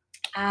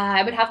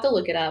 I would have to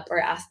look it up or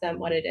ask them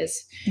what it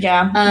is.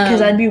 Yeah, because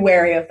I'd be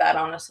wary of that,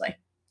 honestly.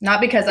 Not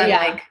because I'm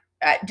like,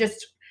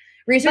 just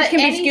research can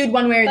be skewed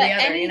one way or the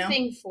other, you know?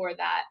 Anything for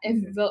that.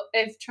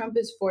 If Trump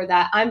is for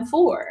that, I'm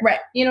for. Right.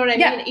 You know what I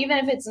mean? Even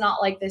if it's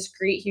not like this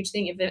great, huge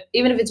thing,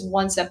 even if it's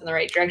one step in the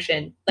right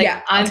direction, like,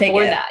 I'm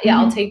for that. Yeah,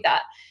 I'll take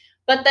that.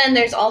 But then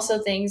there's also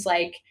things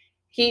like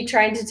he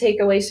tried to take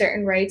away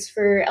certain rights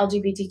for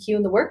LGBTQ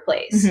in the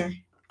workplace.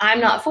 I'm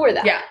not for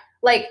that. Yeah.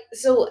 Like,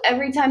 so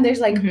every time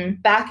there's like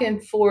back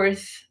and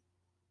forth.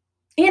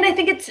 And I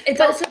think it's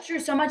also true.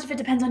 So much of it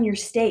depends on your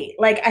state.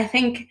 Like, I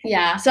think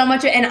so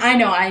much, and I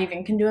know I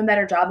even can do a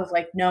better job of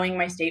like knowing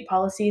my state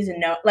policies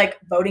and like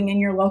voting in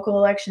your local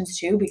elections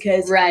too,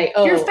 because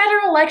your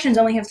federal elections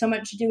only have so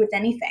much to do with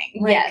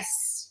anything. Like,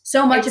 yes.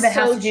 So much of it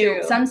has to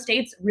do. Some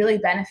states really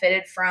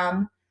benefited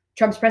from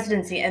Trump's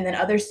presidency, and then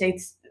other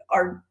states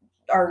are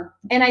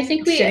and I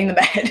think shitting the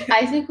bed.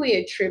 I think we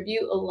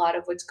attribute a lot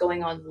of what's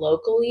going on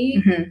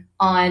locally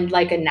on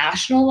like a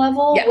national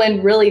level,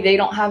 when really they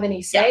don't have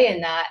any say in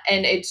that.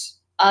 And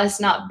it's us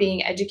not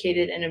being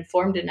educated and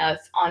informed enough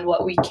on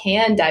what we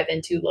can dive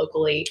into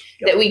locally,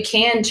 that we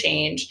can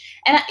change.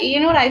 And you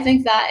know what I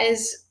think that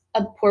is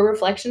a poor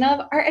reflection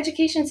of? Our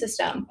education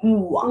system.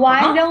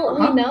 Why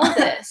don't we know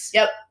this?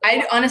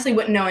 I honestly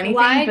wouldn't know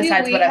anything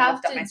besides what I've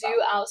looked up myself. Why do we have to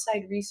do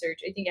outside research?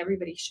 I think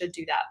everybody should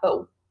do that.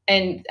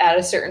 And at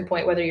a certain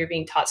point, whether you're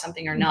being taught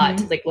something or not,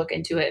 to like look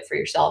into it for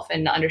yourself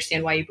and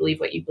understand why you believe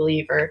what you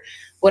believe or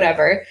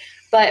whatever.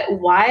 But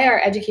why are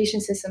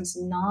education systems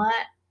not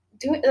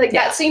doing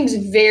that? Seems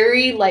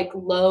very like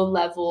low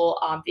level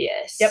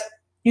obvious.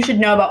 You should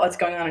know about what's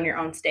going on in your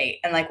own state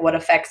and like what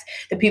affects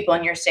the people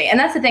in your state. And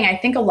that's the thing. I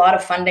think a lot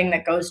of funding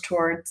that goes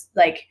towards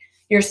like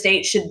your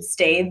state should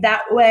stay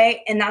that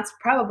way. And that's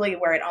probably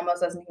where it almost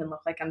doesn't even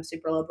look like I'm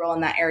super liberal in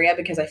that area,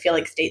 because I feel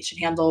like states should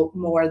handle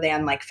more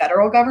than like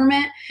federal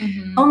government,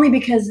 only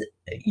because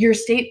your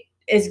state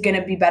is going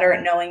to be better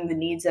at knowing the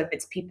needs of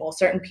its people.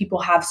 Certain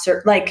people have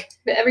but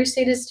every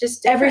state is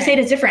just different. Every state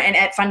is different,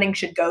 and funding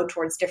should go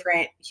towards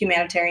different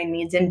humanitarian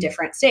needs in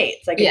different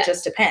states. Like, it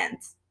just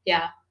depends.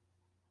 I'm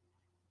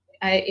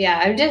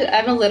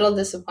a little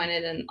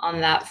disappointed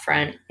on that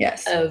front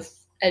of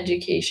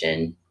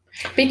education.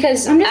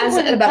 Because as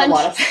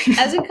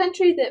a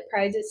country that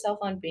prides itself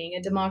on being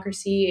a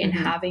democracy and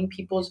having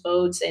people's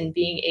votes and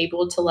being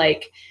able to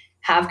like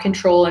have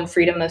control and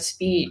freedom of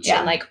speech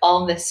and like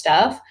all this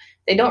stuff,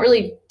 they don't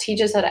really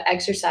teach us how to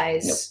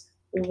exercise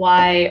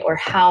why or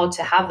how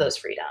to have those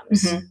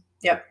freedoms.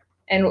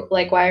 And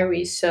like, why are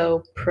we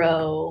so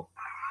pro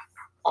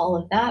all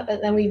of that,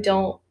 but then we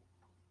don't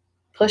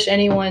push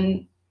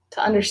anyone to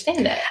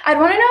understand it? I'd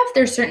want to know if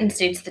there's certain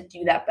states that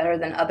do that better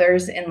than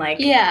others, and like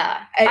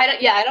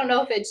I don't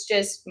know if it's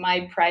just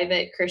my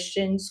private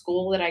Christian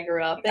school that I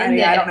grew up in.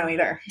 I don't know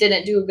either.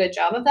 Didn't do a good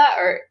job of that,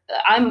 or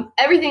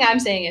everything I'm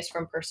saying is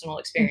from personal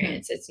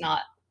experience. It's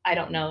not. I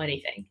don't know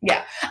anything.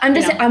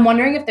 I'm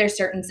wondering if there's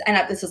certain,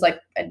 and this is like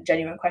a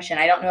genuine question.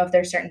 I don't know if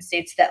there's certain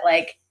states that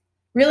like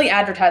really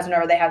advertise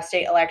whenever they have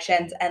state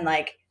elections and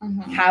like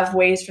have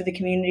ways for the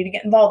community to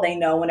get involved. They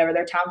know whenever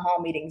their town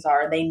hall meetings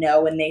are, they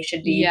know when they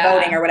should be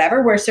voting or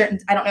whatever, where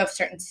I don't know if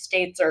certain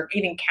states or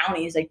even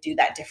counties like do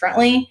that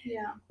differently.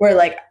 Where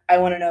like, I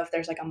want to know if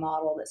there's like a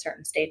model that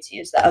certain states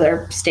use that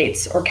other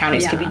states or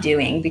counties could be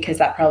doing, because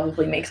that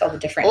probably makes all the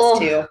difference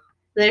too.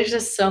 There's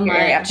just so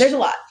much. There's a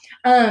lot.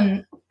 Let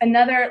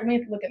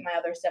me look at my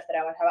other stuff that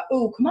I want to talk about.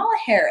 Oh, Kamala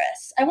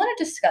Harris. I want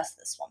to discuss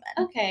this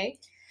woman. Okay.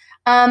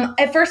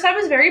 At first I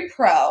was very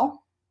pro,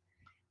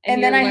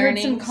 and then I heard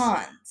some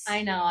cons.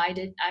 I know, I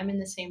did. I'm in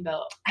the same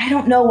boat. I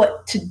don't know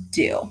what to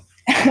do.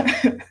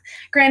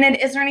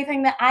 Granted, is there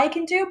anything that I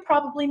can do?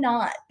 Probably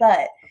not,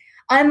 but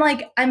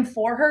I'm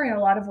for her in a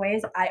lot of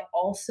ways.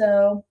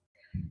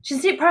 She's a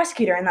state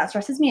prosecutor, and that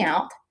stresses me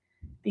out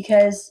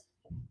because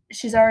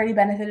she's already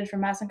benefited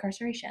from mass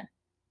incarceration.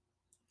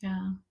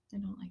 I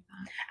don't like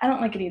that. I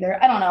don't like it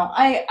either. I don't know.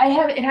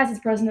 It has its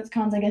pros and its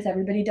cons. I guess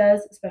everybody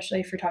does, especially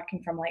if you're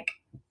talking from like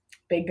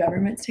big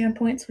government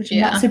standpoints, which I'm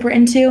not super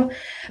into.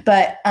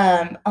 But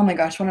oh my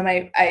gosh, one of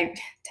my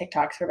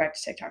TikToks. We're back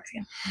to TikToks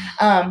again.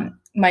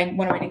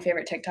 One of my new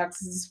favorite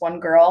TikToks is this one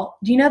girl.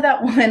 Do you know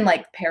that one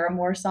like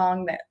Paramore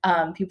song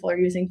that people are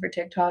using for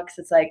TikToks?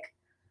 It's like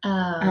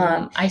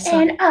I saw.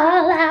 And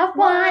all I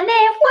wanted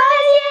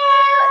was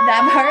you.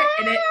 That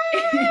part in it.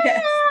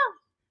 Yes.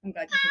 I'm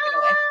glad you took it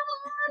away.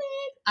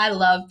 I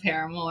love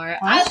Paramore.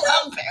 Honestly?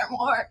 I love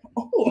Paramore.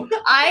 Oh.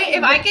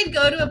 If I could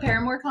go to a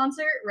Paramore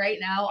concert right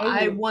now,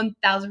 I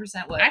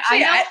 1000% would. Actually,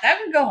 that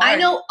would go hard. I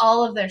know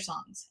all of their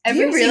songs.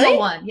 Every really? single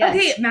one. Yes.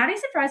 Okay, Maddie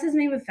surprises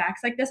me with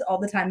facts like this all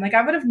the time. Like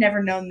I would have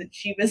never known that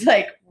she was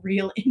like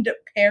real into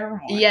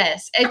Paramore.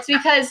 Yes, it's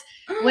because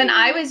when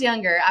I was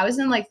younger, I was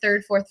in like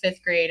 3rd, 4th,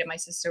 5th grade, and my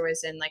sister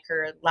was in like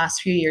her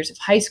last few years of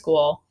high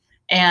school.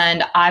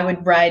 And I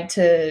would ride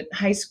to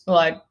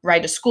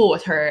school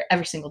with her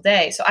every single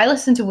day. So I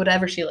listened to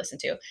whatever she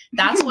listened to.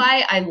 That's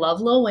why I love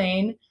Lil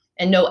Wayne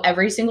and know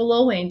every single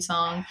Lil Wayne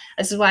song.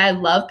 This is why I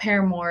love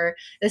Paramore.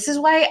 This is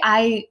why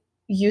I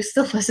used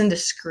to listen to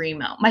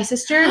Screamo. My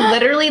sister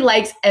literally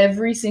likes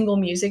every single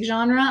music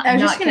genre. I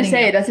was just gonna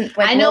say it doesn't.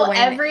 Like, I know Lil Wayne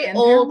every and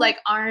old Paramore? like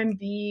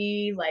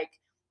R&B like.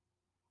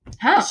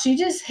 Huh. She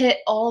just hit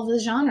all of the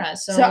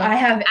genres. So I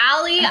have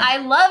Allie, I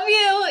love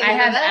you. I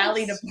have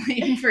Allie to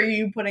blame for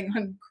you putting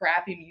on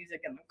crappy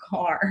music in the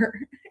car.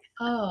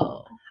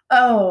 Oh.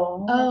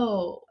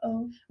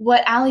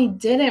 What Allie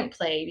didn't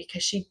play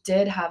because she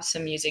did have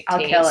some music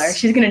taste. I'll kill her.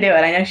 She's gonna do it.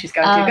 I know she's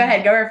going to. Go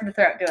ahead. Go right for the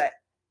throat. Do it.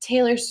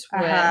 Taylor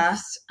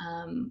Swift.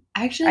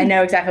 Actually, I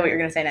know exactly what you're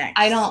gonna say next.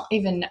 I don't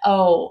even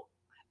know.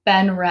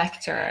 Ben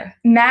Rector.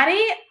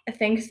 Maddie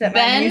thinks that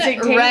my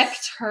music taste.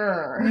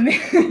 Rector.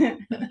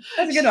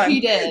 That's a good one. She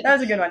did. That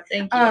was a good one.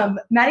 Thank you.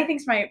 Maddie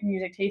thinks my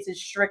music taste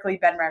is strictly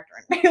Ben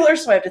Rector. And Taylor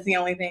Swift is the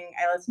only thing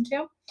I listen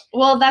to.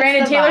 Well, that's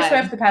granted. the Taylor vibe.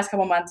 Swift the past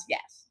couple months,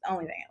 yes, the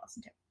only thing I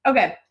listen to.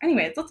 Okay.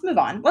 Anyways, let's move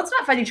on. Let's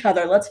not fight each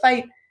other. Let's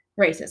fight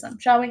racism,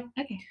 shall we?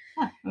 Okay.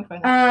 Yeah, okay.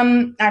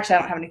 Actually, I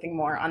don't have anything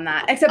more on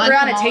that except On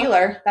Breonna Kamala?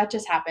 Taylor. That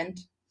just happened.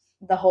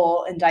 The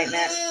whole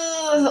indictment.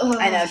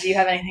 I know. Do you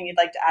have anything you'd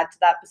like to add to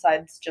that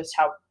besides just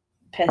how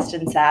pissed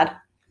and sad?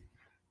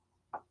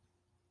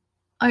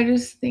 I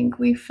just think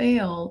we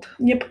failed.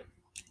 Yep.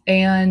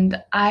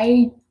 And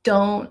I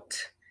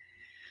don't.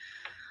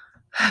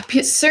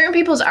 Certain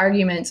people's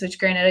arguments, which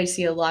granted I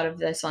see a lot of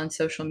this on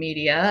social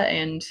media,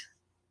 and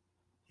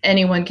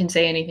anyone can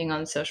say anything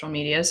on social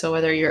media. So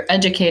whether you're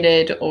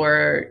educated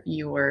or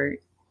you're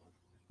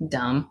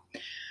dumb,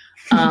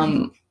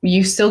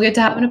 you still get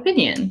to have an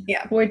opinion.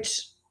 Yeah.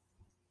 Which,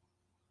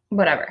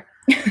 whatever.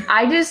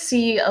 I just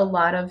see a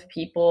lot of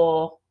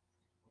people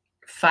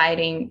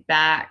fighting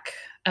back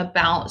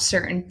about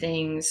certain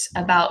things,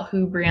 about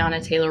who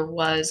Breonna Taylor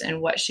was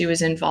and what she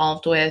was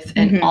involved with,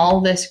 and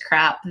all this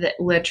crap that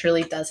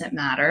literally doesn't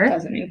matter.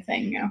 Doesn't mean a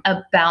thing, yeah.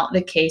 About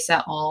the case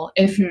at all.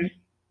 If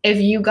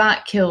you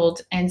got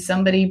killed and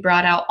somebody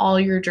brought out all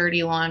your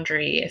dirty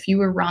laundry, if you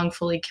were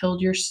wrongfully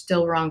killed, you're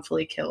still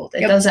wrongfully killed.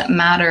 It doesn't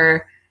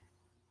matter.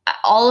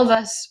 All of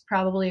us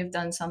probably have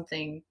done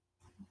something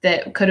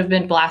that could have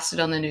been blasted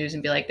on the news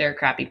and be like, they're a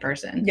crappy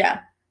person.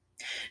 Yeah.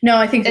 No,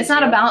 I think it's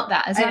not about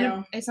that.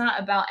 It's not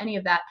about any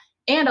of that.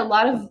 And a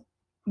lot of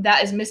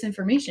that is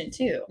misinformation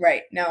too.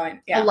 Right. No,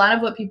 a lot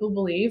of what people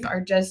believe are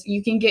just,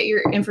 you can get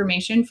your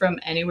information from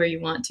anywhere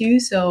you want to.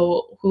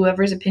 So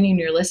whoever's opinion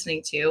you're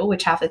listening to,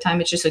 which half the time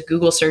it's just a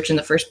Google search in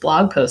the first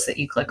blog post that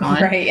you click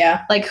on. Right.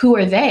 Yeah. Like, who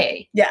are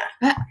they? Yeah.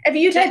 If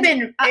you type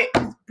in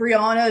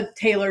Breonna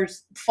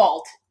Taylor's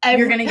fault,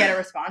 you're going to get a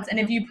response. And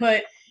if you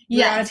put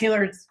Breonna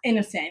Taylor's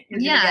innocent,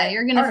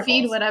 you're going to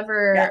feed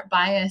whatever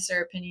bias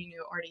or opinion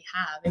you already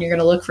have. And you're going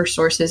to look for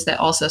sources that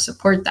also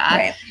support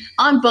that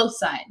on both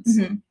sides.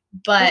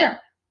 But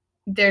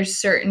there's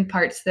certain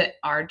parts that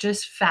are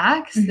just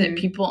facts that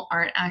people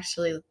aren't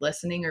actually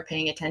listening or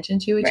paying attention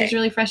to, which is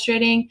really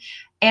frustrating.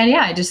 And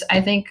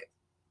I think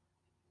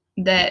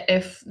that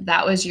if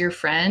that was your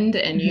friend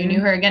and you knew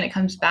her, again, it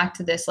comes back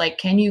to this, like,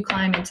 can you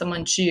climb in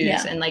someone's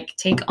shoes and like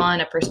take on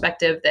a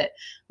perspective that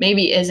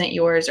maybe isn't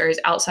yours or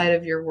is outside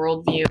of your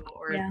worldview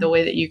or the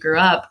way that you grew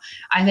up?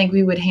 I think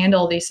we would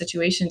handle these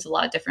situations a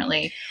lot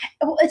differently.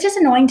 Well, it's just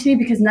annoying to me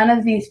because none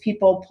of these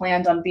people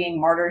planned on being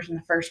martyrs in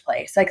the first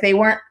place. Like, they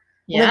weren't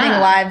living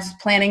lives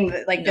planning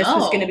that, like, this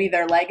was going to be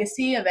their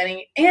legacy of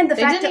any, and the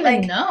fact that,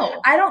 like,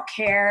 I don't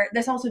care.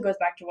 This also goes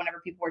back to whenever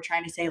people were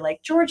trying to say,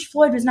 like, George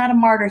Floyd was not a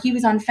martyr, he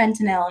was on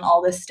fentanyl and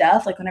all this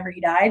stuff, like, whenever he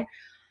died,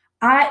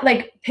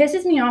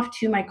 pisses me off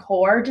to my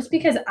core, just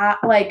because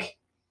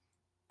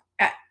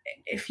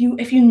if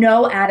you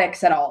know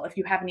addicts at all, if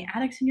you have any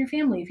addicts in your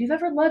family, if you've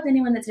ever loved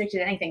anyone that's addicted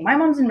to anything. My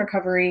mom's in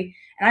recovery,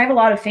 and I have a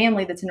lot of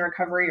family that's in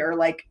recovery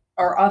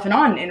or off and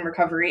on in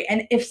recovery,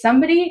 and if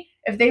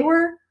they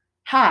were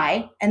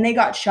high and they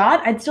got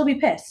shot, I'd still be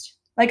pissed.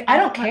 Like, I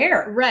don't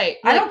care. Right.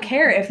 I don't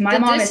care if my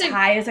mom is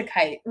high as a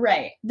kite.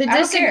 Right. The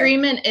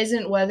disagreement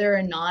isn't whether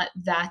or not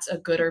that's a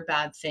good or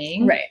bad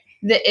thing. Right.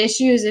 the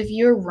issue is if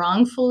you're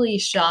wrongfully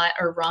shot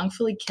or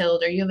wrongfully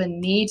killed or you have a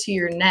knee to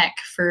your neck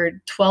for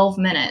 12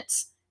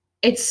 minutes,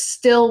 it's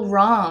still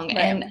wrong. Right.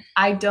 And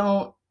I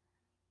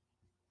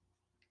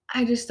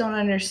just don't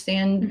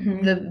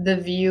understand the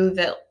view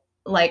that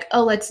like,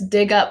 oh, let's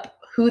dig up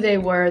who they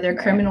were, their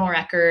criminal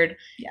record.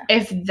 Yeah.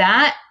 If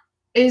that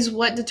is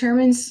what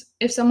determines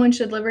if someone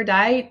should live or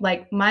die,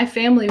 like my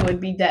family would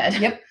be dead.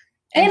 Yep.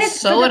 And it's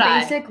so for the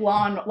basic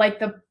law and like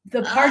the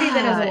party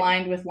that is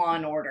aligned with law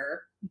and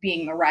order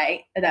being the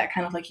right that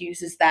kind of like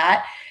uses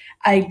that.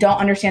 I don't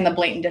understand the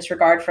blatant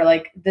disregard for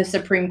like the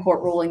Supreme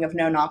Court ruling of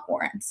no knock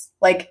warrants.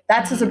 Like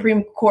that's a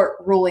Supreme Court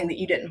ruling that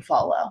you didn't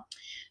follow.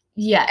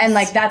 Yes. And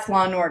like that's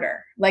law and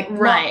order. Like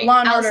right. Law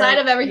and outside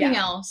order, of everything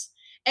else.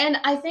 And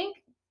I think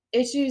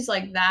issues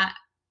like that,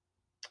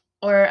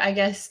 or I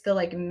guess the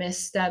like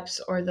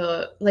missteps or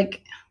the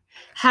like,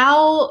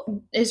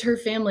 how is her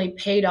family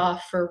paid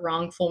off for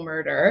wrongful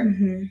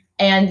murder?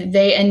 And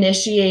they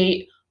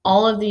initiate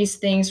all of these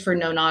things for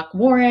no knock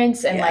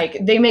warrants and like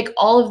they make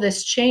all of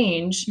this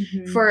change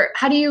for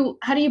how do you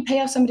pay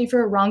off somebody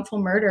for a wrongful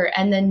murder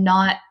and then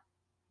not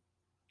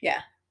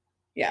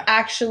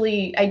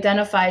actually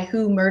identify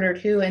who murdered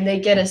who and they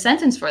get a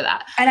sentence for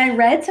that. And I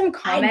read some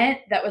comment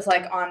that was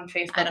like on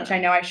Facebook, which I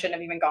know I shouldn't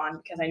have even gone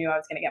because I knew I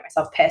was going to get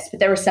myself pissed, but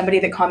there was somebody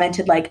that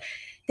commented like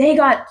they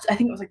got, I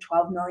think it was like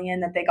 12 million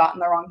that they got in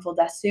the wrongful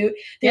death suit.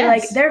 They're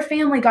like, their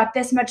family got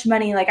this much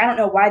money. Like, I don't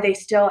know why they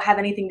still have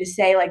anything to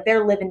say. Like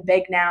they're living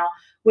big now,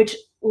 which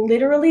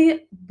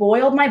literally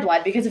boiled my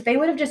blood because if they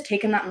would have just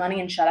taken that money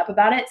and shut up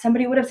about it,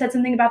 somebody would have said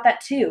something about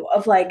that too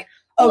of like,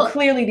 oh,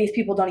 clearly these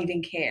people don't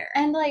even care.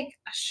 And like,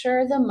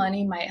 sure, the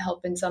money might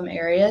help in some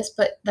areas,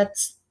 but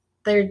that's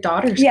their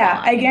daughter's gone.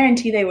 I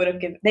guarantee they would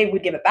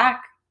give it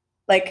back.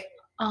 Like,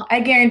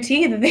 I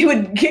guarantee that they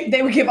would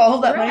give all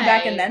of that money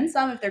back and then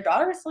some if their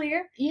daughter was still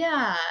here.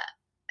 Yeah.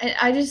 And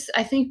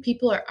I think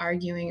people are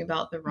arguing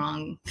about the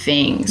wrong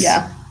things.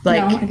 Yeah.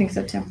 Like, no, I think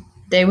so too.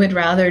 They would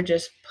rather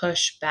just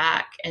push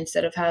back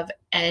instead of have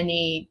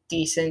any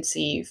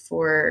decency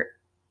for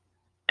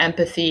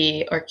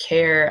empathy or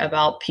care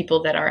about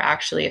people that are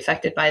actually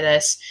affected by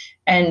this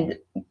and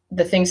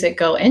the things that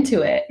go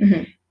into it.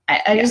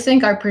 I just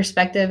think our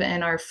perspective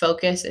and our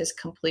focus is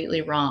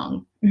completely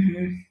wrong.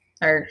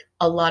 Or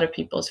a lot of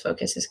people's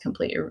focus is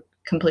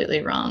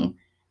completely wrong.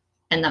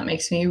 And that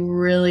makes me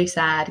really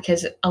sad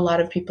because a lot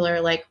of people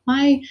are like,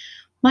 my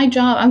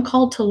job, I'm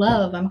called to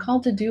love. I'm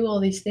called to do all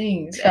these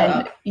things.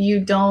 And you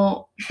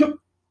don't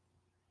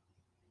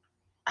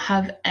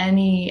have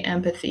any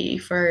empathy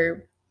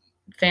for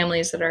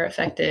families that are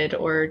affected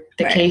or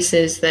the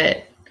cases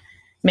that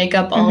make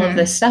up all of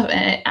this stuff.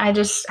 And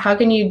how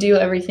can you do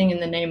everything in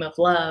the name of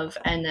love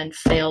and then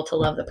fail to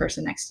love the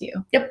person next to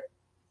you? Yep.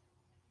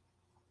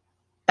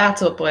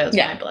 That's what boils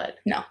my blood.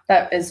 No,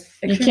 that is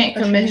you can't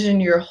commission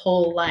your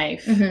whole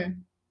life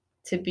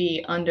to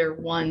be under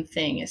one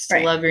thing. It's to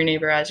love your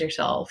neighbor as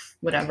yourself,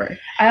 whatever.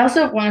 I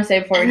also want to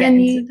say before we get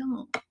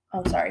into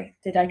oh, sorry.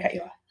 Did I cut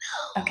you off?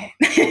 No. Okay.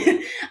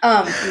 You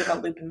have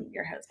a loop in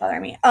your head. It's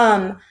bothering me.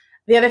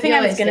 The other thing I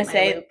was going to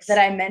say that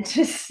I meant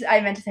to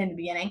say in the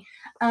beginning,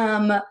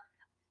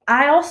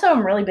 I also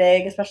am really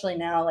big, especially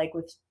now, like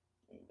with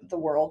the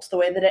world the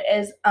way that it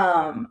is,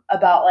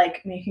 about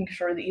like making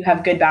sure that you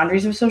have good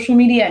boundaries with social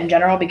media in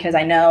general, because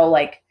I know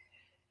like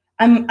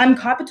I'm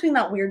caught between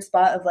that weird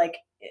spot of like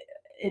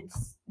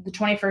it's the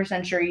 21st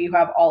century, you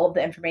have all of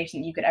the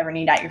information you could ever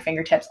need at your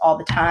fingertips all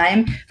the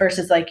time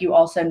versus like you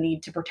also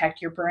need to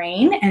protect your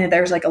brain, and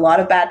there's like a lot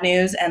of bad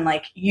news and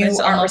like you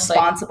aren't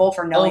responsible like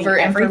for knowing over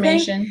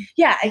everything.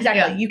 Yeah,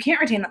 exactly. You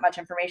can't retain that much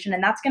information,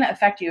 and that's going to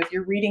affect you if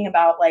you're reading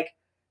about like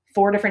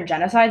 4 different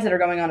genocides that are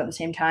going on at the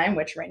same time,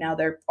 which right now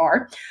there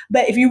are.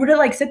 But if you were to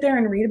like sit there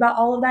and read about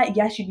all of that,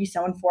 yes, you'd be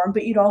so informed,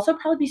 but you'd also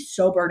probably be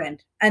so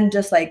burdened and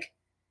just like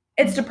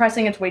it's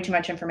depressing. It's way too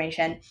much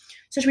information.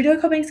 So should we do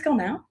a coping skill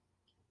now?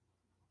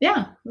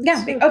 Yeah.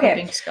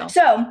 Okay.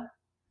 So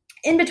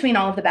in between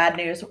all of the bad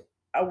news,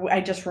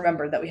 I just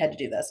remembered that we had to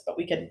do this, but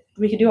we could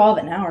do all of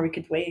it now, or we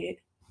could wait.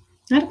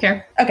 I don't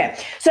care. Okay.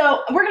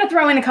 So we're going to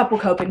throw in a couple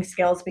coping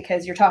skills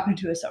because you're talking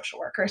to a social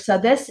worker. So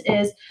I'm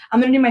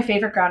going to do my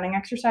favorite grounding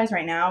exercise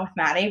right now with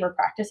Maddie. We're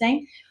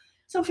practicing.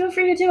 So feel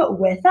free to do it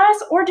with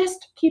us or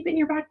just keep it in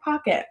your back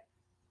pocket.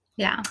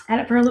 Yeah.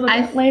 Add it for a little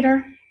bit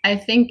later. I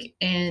think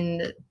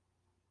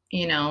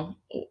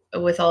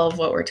with all of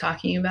what we're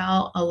talking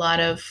about, a lot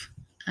of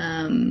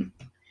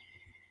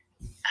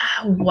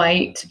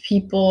white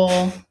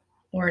people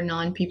or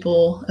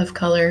non-people of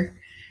color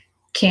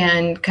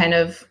can kind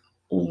of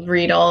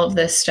read all of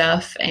this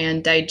stuff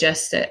and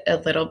digest it a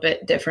little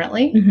bit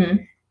differently.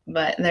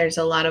 But there's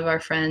a lot of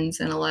our friends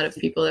and a lot of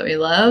people that we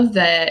love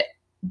that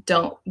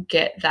don't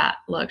get that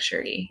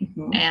luxury.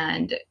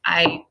 And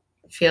I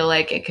feel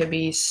like it could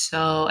be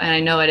and I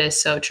know it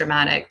is so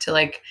traumatic to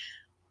like,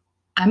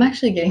 I'm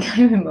actually getting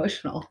kind of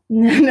emotional.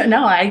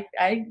 No, I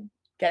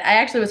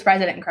actually was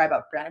surprised I didn't cry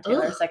about Breonna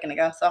Taylor a second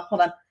ago. So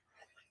hold on.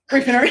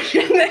 Brief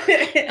interruption.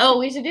 Oh,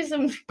 we should do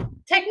some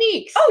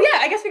techniques. Oh yeah,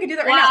 I guess we could do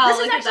that right now. This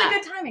is actually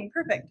good timing.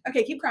 Perfect.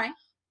 Okay, keep crying.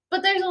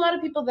 But there's a lot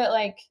of people that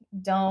like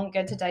don't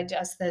get to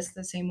digest this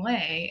the same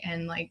way,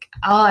 and like,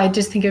 I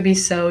just think it'd be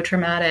so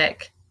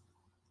traumatic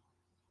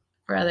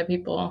for other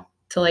people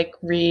to like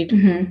read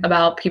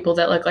about people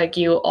that look like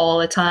you all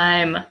the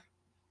time.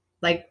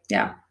 Like,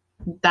 yeah,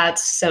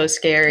 that's so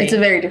scary. It's a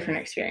very different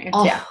experience.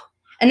 Yeah,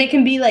 and it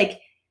can be like,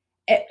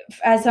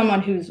 as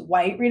someone who's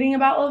white reading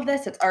about all of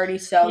this, it's already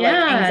so like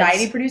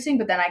anxiety producing.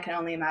 But then I can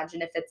only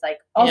imagine if it's like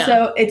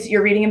also it's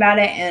you're reading about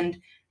it and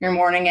you're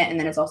mourning it, and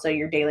then it's also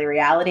your daily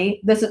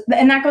reality.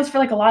 And that goes for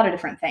like a lot of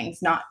different things.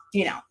 Not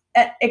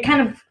it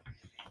kind of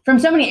from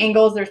so many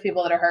angles. There's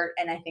people that are hurt,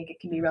 and I think it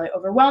can be really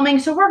overwhelming.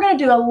 So we're gonna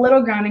do a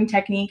little grounding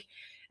technique.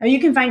 You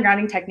can find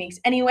grounding techniques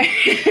anywhere.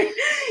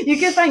 You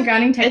can find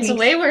grounding techniques. It's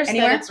way worse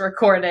anywhere. That it's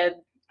recorded.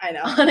 I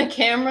know. On a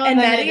camera. And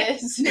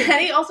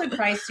Maddie also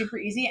cries super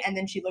easy, and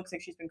then she looks like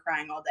she's been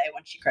crying all day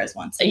when she cries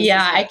once. So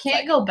I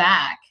can't go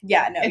back.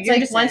 Yeah, no. It's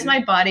like once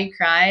my body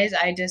cries,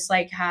 I just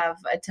like have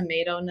a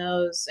tomato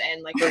nose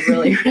and like a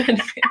really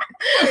red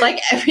face. Like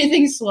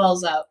everything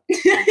swells up.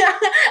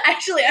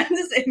 Actually, I'm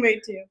the same way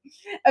too.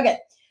 Okay,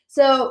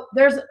 so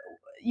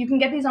you can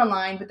get these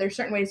online, but there's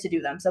certain ways to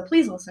do them. So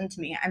please listen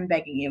to me. I'm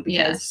begging you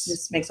because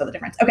this makes all the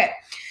difference. Okay.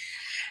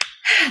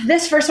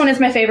 This first one is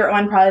my favorite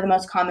one, probably the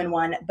most common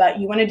one, but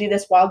you want to do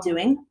this while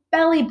doing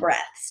belly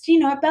breaths. Do you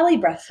know what belly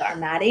breaths are,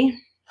 Maddie?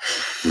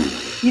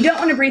 You don't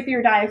want to breathe through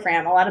your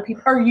diaphragm. A lot of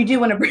people, or you do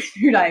want to breathe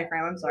through your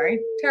diaphragm. I'm sorry.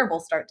 Terrible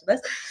start to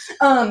this.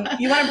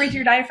 You want to breathe through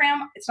your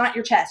diaphragm. It's not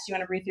your chest. You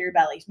want to breathe through your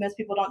belly. Most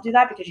people don't do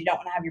that because you don't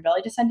want to have your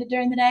belly distended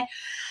during the day,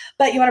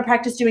 but you want to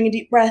practice doing a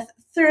deep breath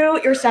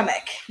through your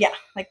stomach. Yeah,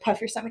 like puff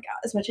your stomach out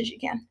as much as you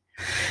can.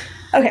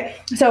 Okay,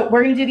 so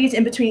we're going to do these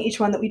in between each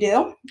one that we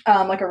do,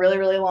 like a really,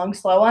 really long,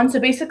 slow one. So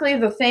basically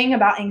the thing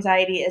about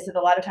anxiety is that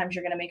a lot of times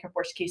you're going to make up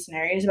worst case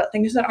scenarios about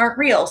things that aren't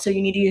real. So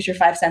you need to use your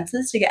 5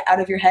 senses to get out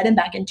of your head and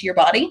back into your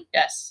body.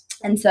 Yes.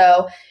 And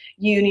so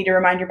you need to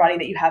remind your body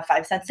that you have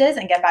 5 senses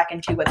and get back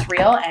into what's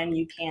real. And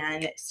you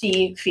can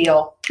see,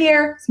 feel,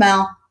 hear,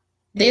 smell.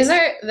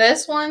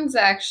 This one's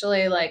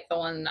actually like the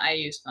one I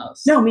use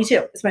most. No, me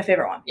too. It's my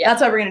favorite one. Yeah.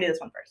 That's why we're going to do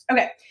this one first.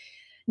 Okay.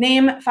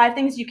 Name 5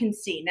 things you can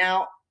see.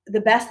 Now, the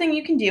best thing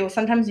you can do,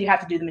 sometimes you have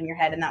to do them in your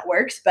head and that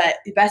works, but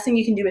the best thing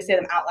you can do is say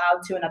them out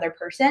loud to another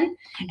person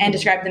and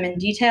describe them in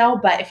detail.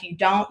 But if you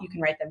don't, you can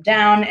write them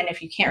down. And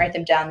if you can't write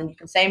them down, then you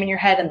can say them in your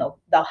head and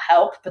they'll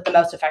help. But the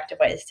most effective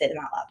way is to say them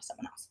out loud to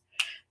someone else.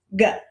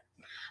 Go.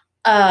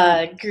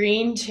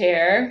 Green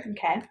chair.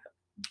 Okay.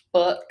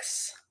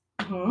 Books.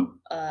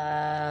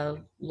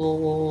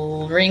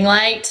 Little ring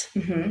light.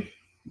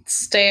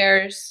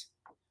 Stairs.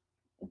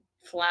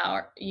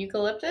 Flower.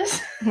 Eucalyptus.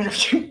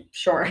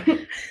 Sure.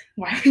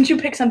 Why would you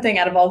pick something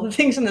out of all the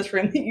things in this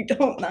room that you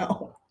don't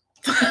know?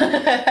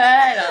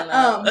 I don't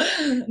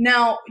know.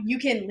 Now you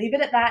can leave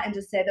it at that and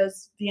just say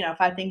those,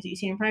 5 things that you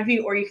see in front of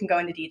you, or you can go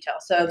into detail.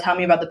 So tell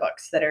me about the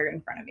books that are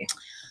in front of you.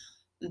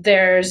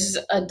 There's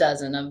a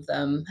dozen of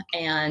them,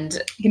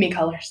 and give me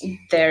colors.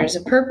 There's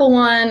a purple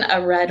one,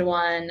 a red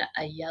one,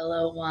 a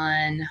yellow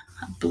one,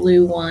 a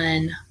blue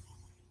one,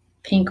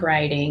 pink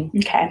writing.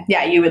 Okay.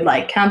 Yeah, you would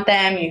count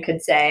them. You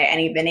could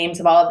say the names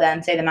of all of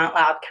them, say them out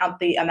loud, count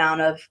the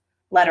amount of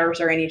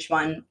letters are in each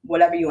one,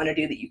 whatever you want to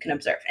do that you can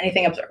observe,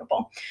 anything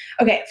observable.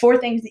 Okay, 4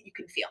 things that you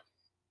can feel.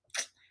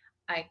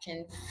 I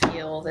can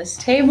feel this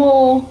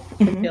table.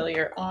 I can feel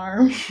your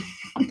arm.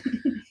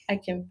 I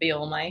can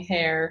feel my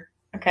hair.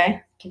 Okay.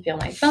 I can feel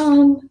my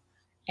phone.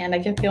 And I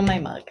can feel my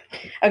mug.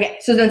 Okay,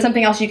 so then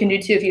something else you can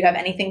do too, if you have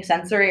anything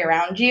sensory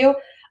around you,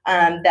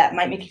 that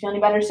might make you feel any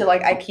better. So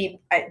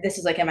this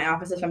is in my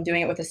office, if I'm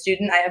doing it with a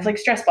student, I have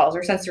stress balls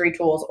or sensory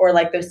tools or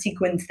those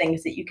sequence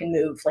things that you can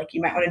move.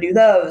 You might want to do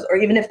those, or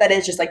even if that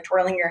is just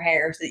twirling your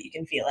hair so that you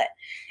can feel it.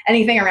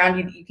 Anything around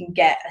you that you can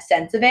get a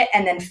sense of it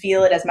and then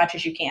feel it as much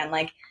as you can.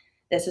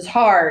 This is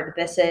hard.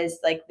 This is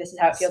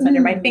how it feels smooth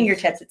under my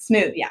fingertips. It's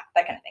smooth. Yeah,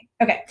 that kind of thing.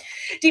 Okay.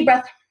 Deep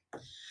breath.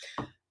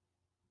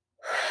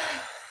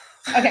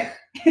 Okay.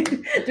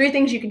 3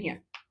 things you can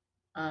hear.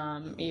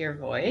 Your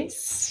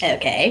voice.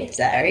 Okay,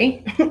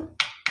 sorry.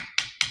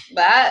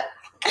 That.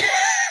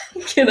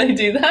 Can I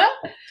do that?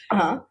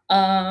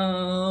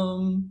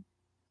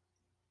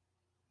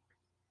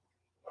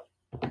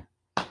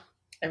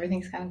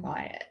 Everything's kind of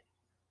quiet.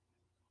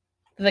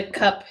 The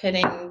cup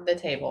hitting the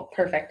table.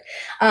 Perfect.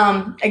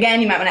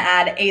 Again, you might want to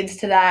add aids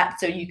to that.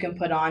 So you can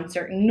put on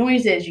certain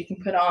noises. You can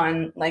put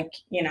on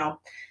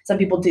some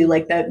people do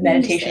the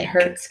meditation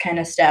hurts kind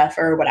of stuff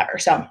or whatever.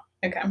 So,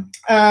 okay.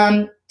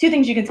 2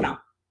 things you can smell.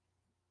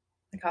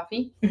 The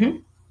coffee.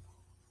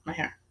 My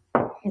hair.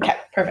 Okay,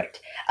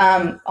 perfect.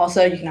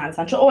 Also, you can add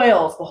essential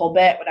oils, the whole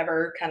bit,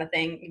 whatever kind of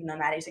thing. Even though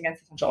Maddie's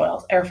against essential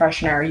oils, air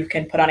freshener. You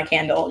can put on a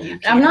candle.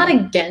 I'm not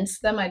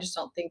against them. I just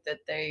don't think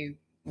that they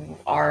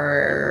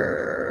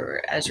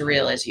are as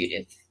real as you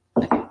do.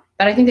 Okay.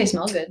 But I think they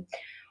smell good.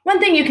 One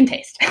thing you can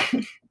taste.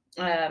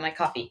 My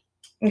coffee.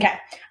 Okay.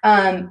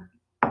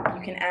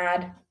 You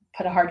can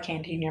put a hard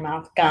candy in your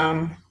mouth,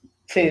 gum,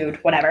 food,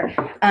 whatever,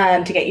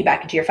 to get you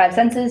back into your 5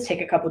 senses.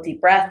 Take a couple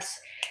deep breaths,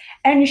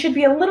 and you should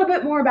be a little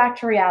bit more back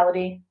to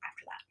reality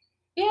after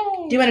that.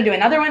 Yay! Do you want to do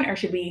another one, or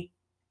should we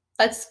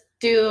Let's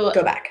do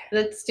Go back.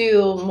 Let's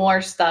do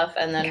more stuff,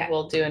 and then Okay.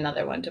 we'll do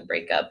another one to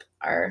break up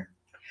our.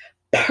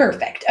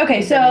 Perfect.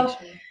 Okay, so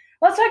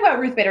let's talk about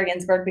Ruth Bader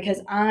Ginsburg because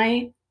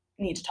I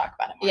need to talk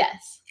about it more.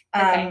 Yes.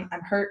 Okay.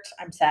 I'm hurt.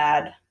 I'm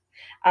sad.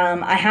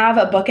 I have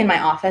a book in my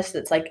office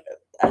that's like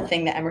a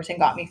thing that Emerson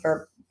got me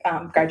for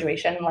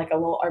graduation, like a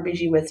little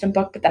RBG wisdom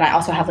book. But then I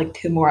also have like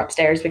 2 more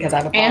upstairs because I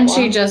have a problem. And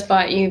she just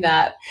bought you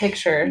that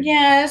picture.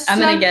 Yes. I'm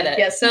gonna get it.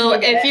 Yes. So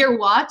if you're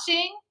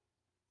watching,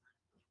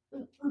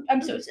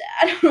 I'm so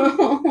sad.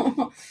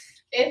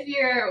 if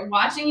you're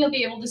watching, you'll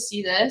be able to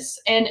see this,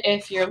 and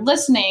if you're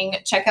listening,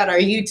 check out our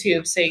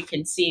YouTube so you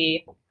can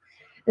see.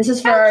 This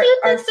is How for cute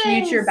our this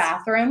future is.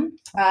 bathroom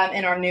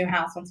in our new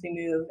house. Once we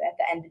move at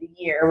the end of the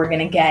year, we're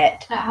gonna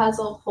get That has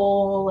a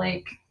whole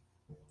like.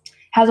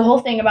 has a whole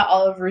thing about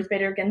all of Ruth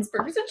Bader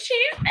Ginsburg's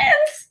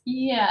achievements.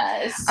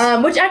 Yes.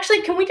 Which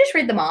actually, can we just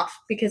read them off?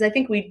 Because I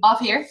think we Off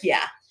here.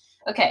 yeah.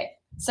 Okay.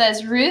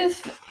 Says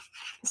Ruth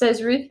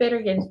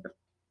Bader Ginsburg.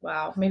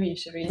 Wow, maybe you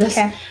should read this.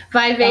 Okay.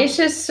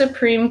 Vivacious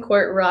Supreme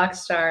Court rock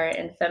star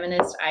and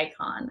feminist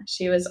icon.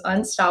 She was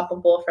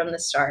unstoppable from the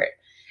start,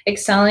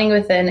 excelling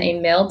within a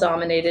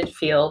male-dominated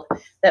field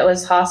that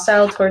was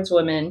hostile towards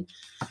women.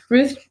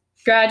 Ruth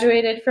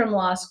graduated from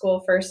law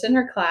school first in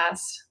her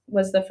class,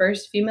 was the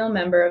first female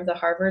member of the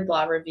Harvard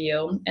Law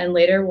Review, and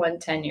later won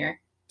tenure.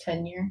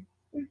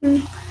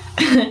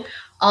 Mm-hmm.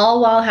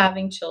 All while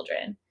having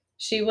children.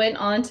 She went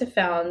on to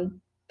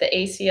found the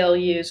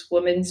ACLU's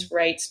Women's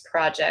Rights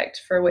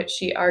Project, for which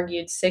she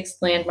argued 6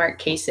 landmark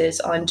cases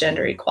on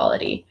gender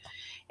equality.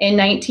 In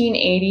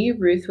 1980,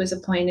 Ruth was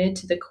appointed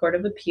to the Court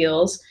of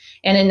Appeals,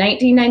 and in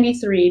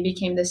 1993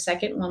 became the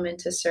second woman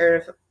to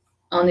serve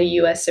on the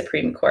U.S.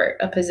 Supreme Court,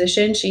 a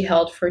position she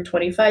held for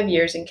 25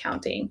 years and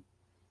counting.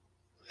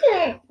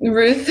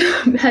 Ruth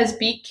has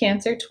beat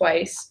cancer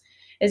twice,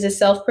 is a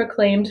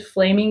self-proclaimed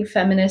flaming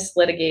feminist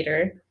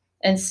litigator,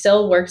 and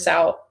still works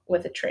out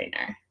with a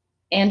trainer.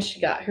 And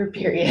she got her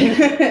period.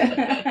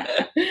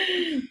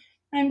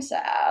 I'm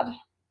sad.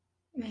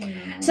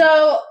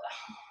 So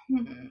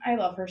I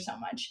love her so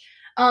much.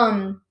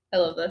 I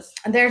love this.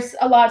 There's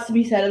a lot to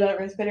be said about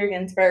Ruth Bader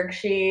Ginsburg.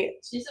 She's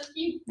so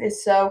cute.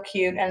 Is so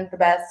cute and the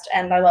best,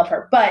 and I love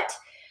her. But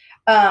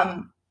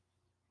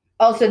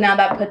also now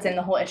that puts in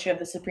the whole issue of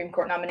the Supreme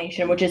Court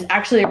nomination, which is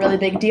actually a really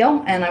big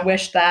deal, and I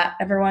wish that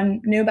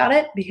everyone knew about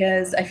it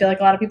because I feel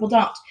like a lot of people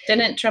don't.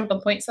 Didn't Trump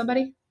appoint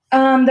somebody?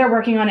 They're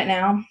working on it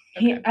now.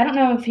 Okay. I don't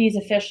know if he's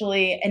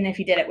officially, and if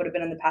he did, it would have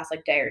been in the past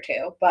like day or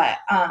 2. But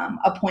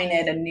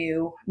appointed a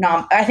new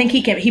I think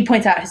he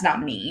points out his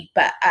nominee,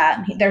 but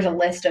there's a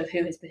list of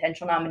who his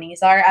potential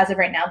nominees are. As of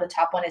right now, the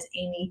top one is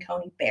Amy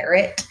Coney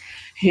Barrett,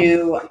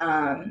 who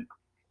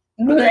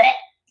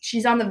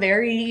she's on the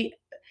very.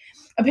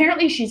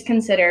 Apparently, she's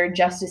considered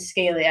Justice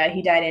Scalia.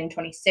 He died in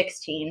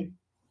 2016,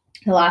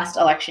 the last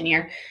election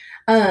year.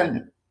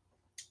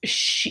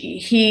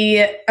 She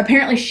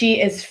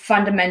is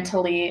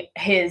fundamentally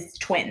his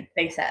twin,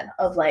 they said,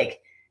 of like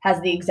has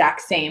the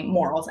exact same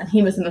morals, and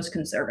he was the most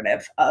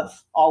conservative of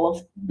all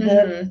of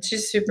the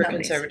she's super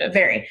nominees. conservative.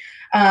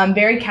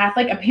 Very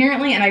Catholic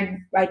apparently, and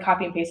I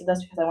copy and pasted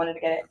this because I wanted to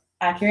get it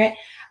accurate.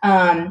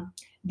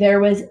 There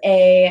was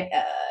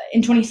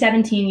in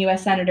 2017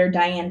 U.S. Senator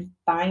Dianne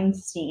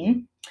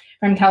Feinstein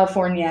from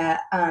California,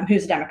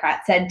 who's a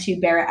Democrat, said to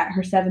Barrett at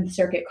her 7th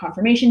Circuit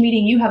confirmation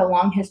meeting, "You have a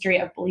long history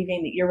of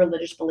believing that your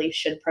religious beliefs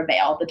should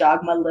prevail. The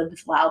dogma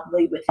lives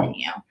loudly within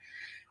you,"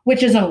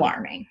 which is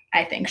alarming,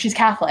 I think. She's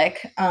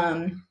Catholic,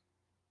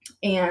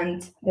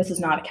 and this is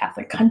not a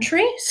Catholic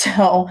country,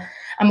 so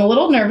I'm a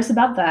little nervous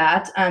about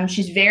that.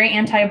 She's very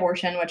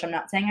anti-abortion, which I'm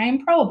not saying I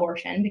am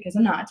pro-abortion because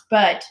I'm not,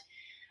 but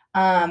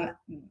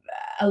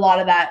a lot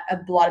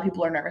of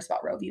people are nervous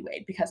about Roe v.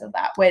 Wade because of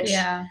that, which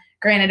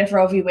granted, if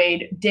Roe v.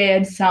 Wade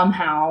did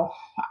somehow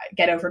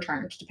get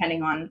overturned,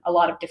 depending on a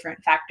lot of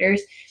different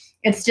factors,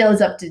 it still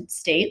is up to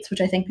states,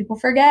 which I think people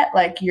forget.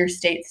 Like your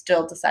state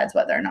still decides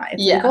whether or not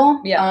it's legal.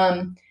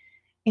 Yeah.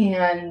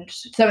 And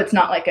so it's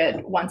not like a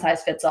one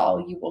size fits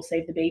all. You will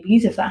save the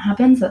babies if that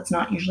happens. That's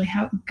not usually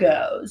how it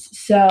goes.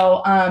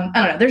 So I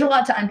don't know. There's a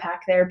lot to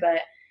unpack there,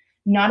 but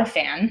not a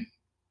fan.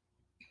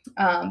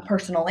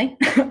 Personally,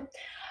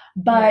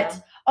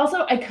 but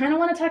also I kind of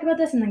want to talk about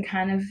this, and then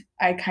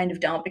I kind of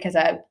don't because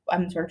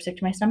I'm sort of sick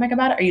to my stomach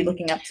about it. Are you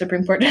looking up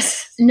Supreme Court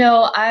justice?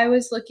 No, I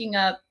was looking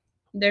up.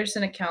 There's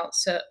an account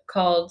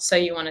called "So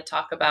You Want to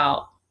Talk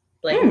About."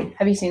 Like,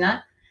 have you seen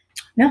that?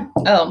 No.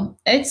 Oh,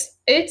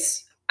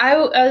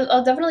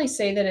 I'll definitely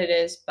say that it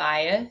is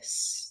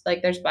bias.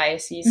 Like, there's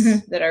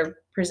biases that are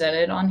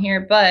presented on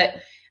here, but.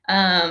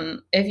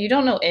 If you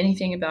don't know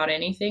anything about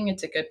anything,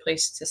 it's a good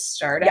place to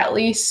start at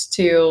least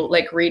to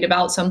like read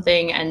about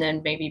something and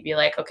then maybe be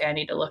like, okay, I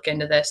need to look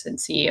into this and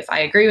see if I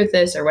agree with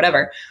this or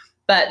whatever.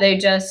 But they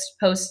just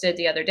posted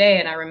the other day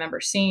and I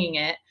remember seeing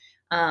it.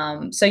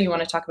 So you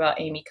want to talk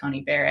about Amy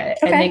Coney Barrett,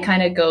 and they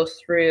kind of go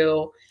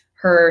through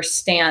her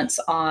stance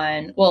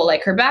on, well,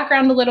 like her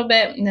background a little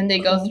bit, and then they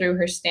go through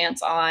her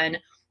stance on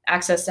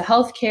access to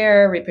health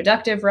care,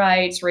 reproductive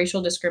rights,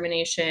 racial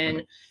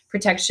discrimination,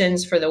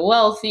 protections for the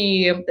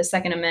wealthy, the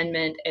Second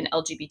Amendment, and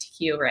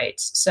LGBTQ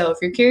rights. So if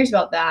you're curious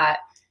about that.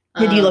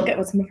 Did you look at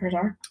what some of hers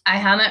are?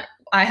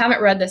 I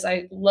haven't read this.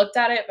 I looked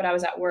at it, but I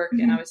was at work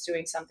and I was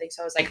doing something.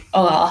 So I was like,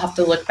 oh, I'll have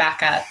to look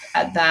back at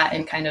that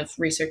and kind of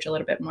research a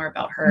little bit more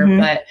about her.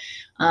 But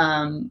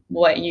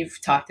what you've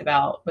talked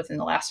about within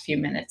the last few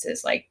minutes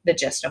is like the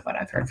gist of what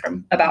I've heard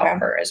about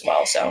her as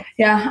well. So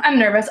yeah, I'm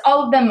nervous.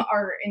 All of them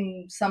are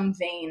in some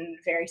vein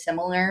very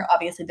similar.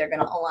 Obviously, they're going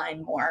to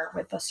align more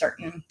with a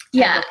certain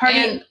party.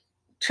 And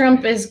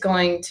Trump is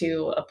going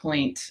to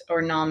appoint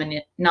or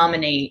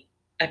nominate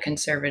a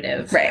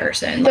conservative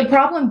person. The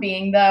problem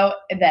being, though,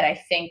 that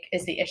I think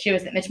is the issue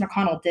is that Mitch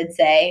McConnell did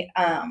say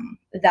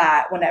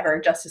that whenever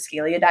Justice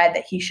Scalia died,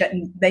 that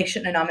they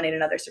shouldn't have nominated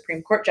another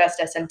Supreme Court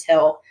justice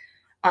until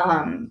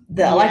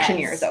the election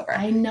year is over.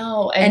 I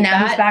know. And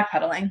now he's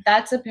backpedaling.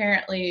 That's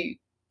apparently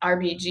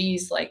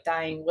RBG's like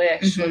dying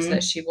wish was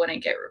that she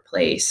wouldn't get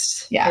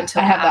replaced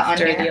until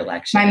after the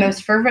election. My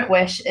most fervent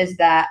wish is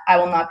that I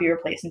will not be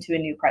replaced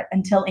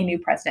until a new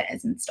president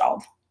is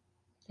installed.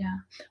 Yeah,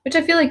 which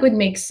I feel like would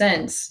make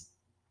sense.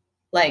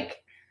 Like,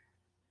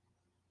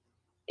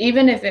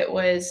 even if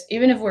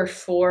we're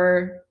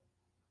for,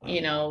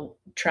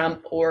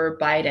 Trump or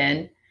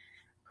Biden,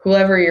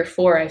 whoever you're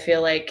for, I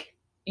feel like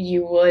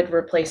you would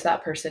replace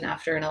that person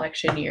after an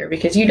election year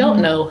because you don't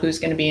know who's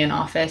going to be in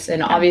office.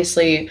 And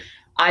obviously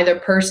either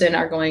person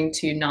are going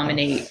to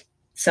nominate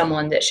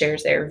someone that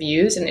shares their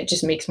views. And it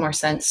just makes more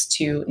sense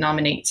to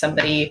nominate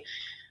somebody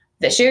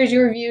that shares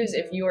your views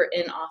if you are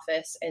in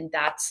office and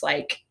that's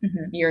like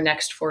your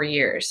next 4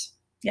 years.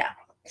 Yeah.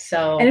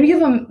 So, and if you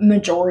have a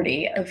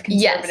majority of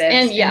conservatives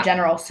and in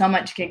general, so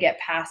much could get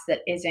passed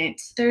that isn't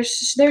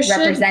there's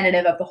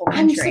representative of the whole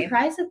country. I'm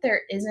surprised that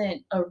there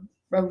isn't a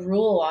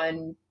rule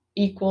on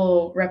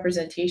equal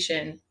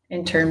representation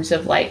in terms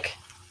of like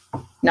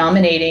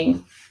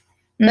nominating.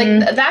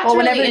 Like that's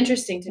really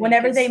interesting to me.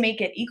 Whenever they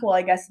make it equal,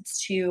 I guess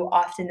it's too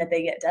often that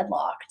they get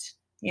deadlocked,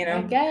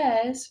 I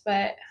guess,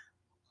 but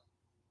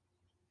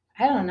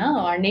I don't know.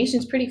 Our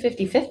nation's pretty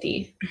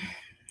 50-50.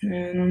 I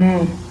don't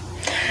know.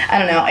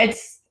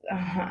 It's,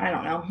 I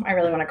don't know. I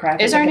really want to cry.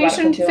 Is our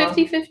nation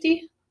 50-50?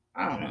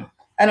 I don't know.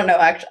 I don't know,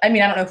 actually. I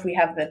mean, I don't know if we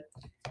have the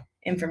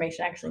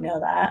information to actually know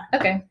that.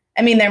 Okay.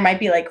 I mean, there might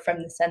be, like,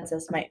 from the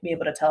census might be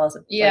able to tell us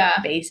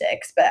like,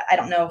 basics, but I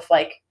don't know if,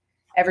 like,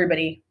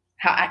 everybody,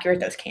 how accurate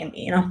those can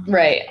be,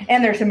 Right.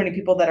 And there's so many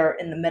people that are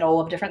in the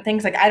middle of different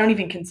things. Like, I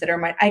consider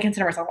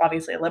myself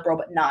obviously a liberal,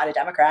 but not a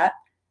Democrat.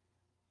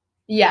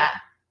 Yeah.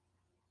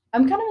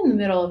 I'm kind of in the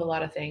middle of a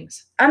lot of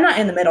things. I'm not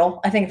in the middle.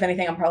 I think if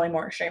anything, I'm probably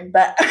more extreme,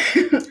 but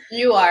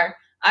you are.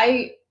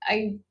 I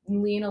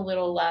lean a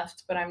little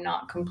left, but I'm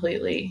not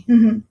completely.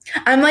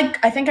 I'm like,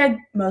 I think I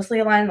mostly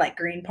align like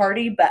Green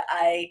Party, but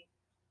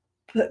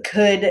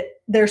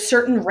there's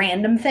certain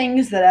random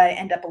things that I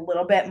end up a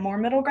little bit more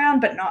middle ground,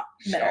 but not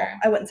middle.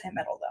 I wouldn't say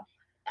middle though.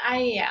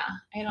 I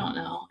don't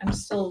know. I'm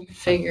still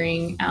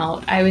figuring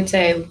out. I would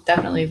say I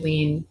definitely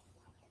lean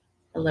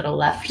a little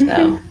left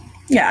though.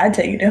 Yeah, I'd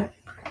say you do.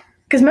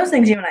 Because most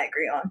things you and I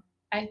agree on.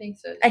 I think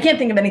so too. I can't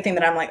think of anything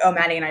that I'm like, oh,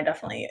 Maddie and I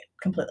definitely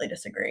completely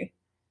disagree.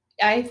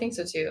 I think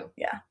so too.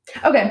 Yeah.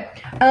 Okay.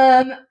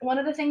 One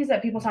of the things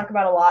that people talk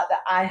about a lot that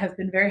I have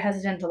been very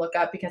hesitant to look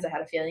up because I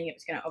had a feeling it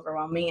was going to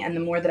overwhelm me. And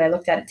the more that I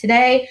looked at it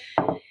today,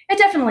 it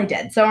definitely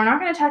did. So we're not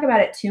going to talk about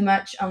it too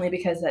much, only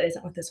because that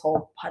isn't what this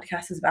whole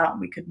podcast is about.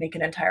 We could make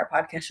an entire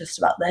podcast just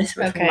about this,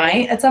 which we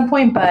might at some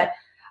point. But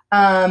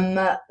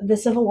the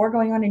civil war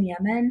going on in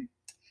Yemen.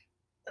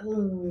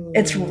 Ooh,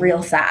 it's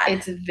real sad.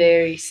 It's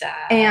very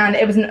sad. And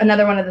it was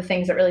another one of the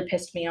things that really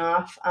pissed me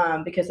off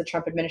because the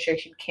Trump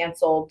administration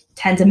canceled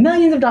tens of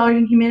millions of dollars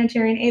in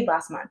humanitarian aid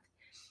last month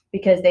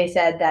because they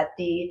said that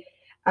the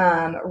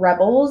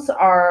rebels who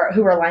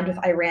are aligned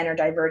with Iran are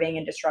diverting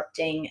and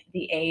disrupting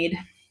the aid.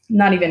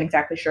 Not even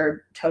exactly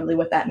sure totally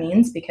what that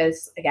means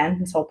because, again,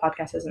 this whole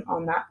podcast isn't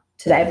on that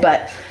today.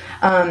 But,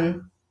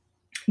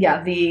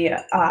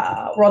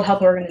 the World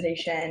Health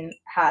Organization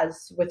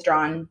has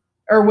withdrawn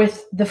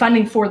with the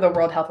funding for the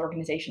World Health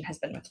Organization has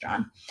been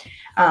withdrawn.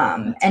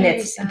 And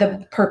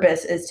the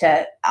purpose is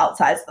to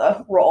outsize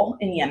the role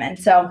in Yemen.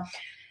 So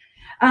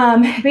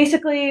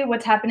basically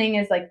what's happening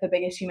is like the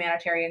biggest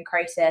humanitarian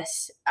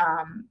crisis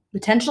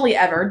potentially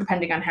ever,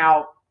 depending on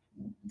how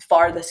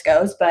far this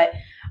goes. But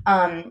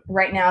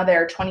right now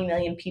there are 20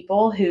 million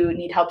people who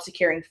need help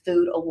securing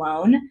food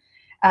alone.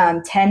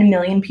 10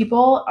 million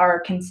people are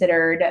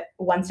considered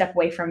one step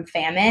away from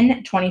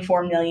famine.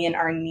 24 million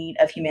are in need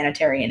of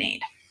humanitarian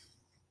aid.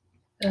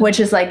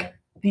 Which is like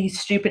the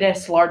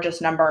stupidest,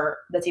 largest number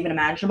that's even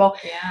imaginable.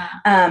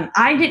 Yeah.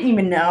 I didn't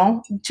even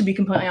know, to be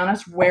completely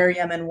honest, where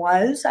Yemen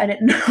was. I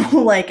didn't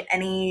know like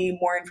any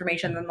more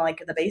information than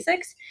like the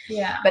basics.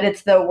 Yeah. But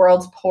it's the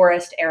world's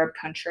poorest Arab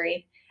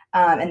country.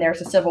 And there's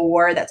a civil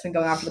war that's been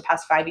going on for the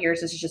past 5 years.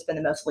 This has just been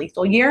the most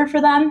lethal year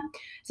for them.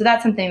 So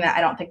that's something that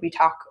I don't think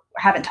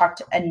haven't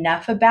talked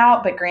enough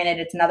about. But granted,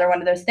 it's another one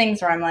of those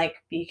things where I'm like,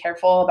 be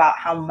careful about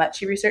how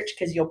much you research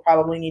because you'll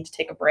probably need to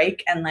take a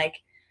break and like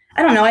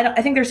I don't know.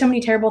 I think there's so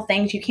many terrible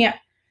things you can't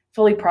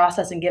fully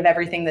process and give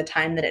everything the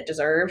time that it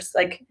deserves.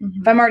 Like,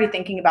 if I'm already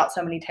thinking about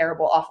so many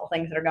terrible, awful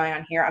things that are going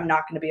on here, I'm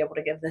not going to be able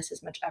to give this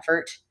as much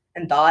effort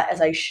and thought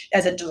as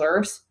as it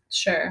deserves.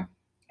 Sure.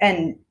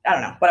 And I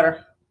don't know,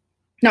 whatever.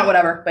 Not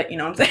whatever, but you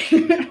know what I'm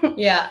saying?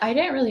 Yeah, I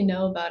didn't really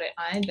know about it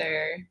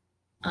either.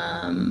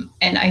 And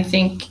I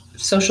think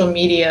social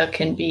media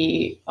can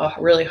be a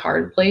really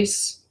hard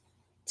place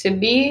to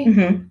be,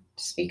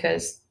 just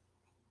because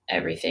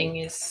everything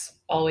is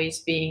always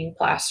being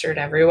plastered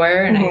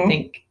everywhere. And I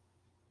think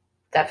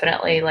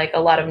definitely like a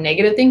lot of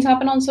negative things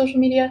happen on social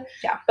media.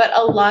 Yeah. But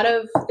a lot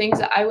of things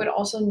that I would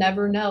also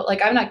never know.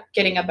 Like, I'm not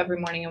getting up every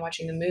morning and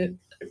watching the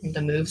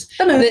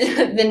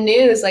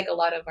news like a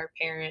lot of our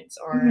parents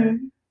or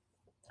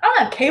I don't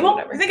have cable.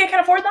 You think I can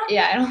afford that?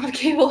 Yeah, I don't have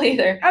cable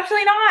either.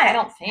 Absolutely not. I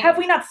don't think. Have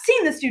we not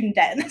seen the student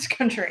debt in this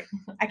country?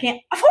 I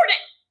can't afford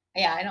it.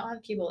 Yeah, I don't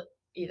have cable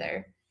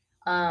either.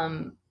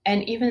 And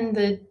even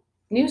the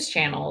news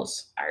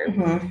channels are,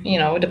 you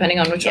know, depending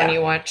on which one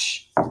you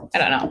watch, I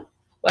don't know,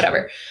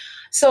 whatever.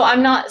 So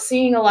I'm not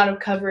seeing a lot of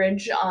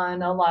coverage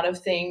on a lot of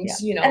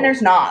things, you know. And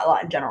there's not a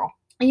lot in general.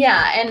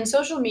 Yeah, and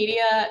social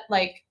media,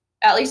 like,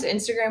 at least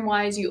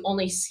Instagram-wise, you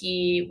only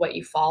see what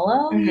you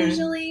follow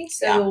usually.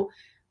 So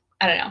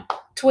I don't know,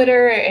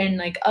 Twitter and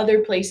like other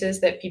places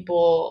that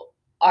people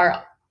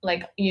are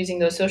like using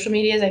those social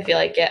medias, I feel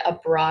like get a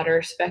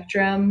broader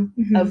spectrum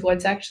of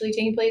what's actually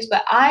taking place.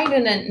 But I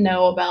didn't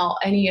know about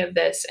any of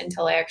this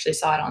until I actually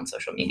saw it on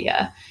social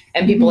media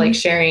and people like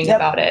sharing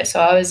about it.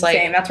 So I was like,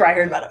 same. That's where I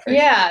heard about it first.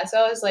 Yeah.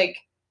 So I was like,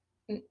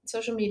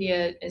 social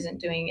media isn't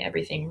doing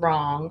everything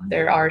wrong.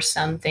 There are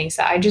some things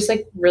that I just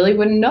like really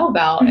wouldn't know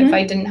about if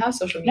I didn't have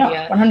social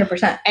media. No,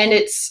 100%. And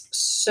it's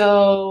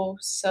so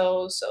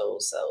sad.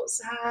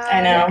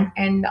 I know.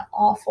 And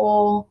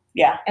awful.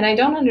 Yeah. And I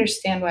don't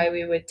understand why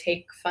we would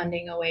take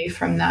funding away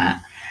from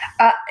that.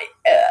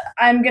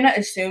 I'm going to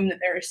assume that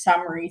there is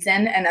some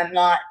reason, and I'm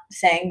not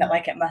saying that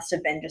like it must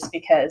have been just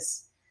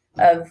because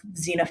of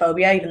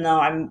xenophobia, even though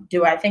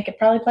I think it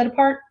probably played a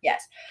part?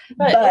 Yes.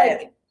 But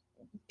like,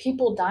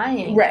 people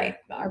dying. Right.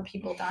 Are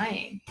people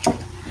dying?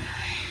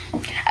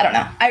 I don't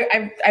know.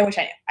 I wish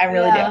I knew. I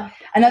really do.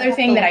 Another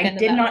thing that I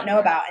did not know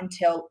about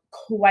until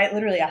quite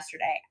literally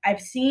yesterday. I've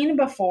seen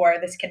before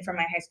this kid from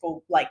my high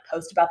school like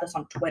post about this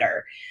on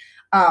Twitter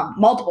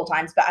multiple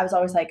times, but I was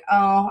always like,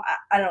 oh,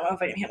 I don't know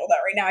if I can handle that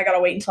right now. I got to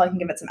wait until I can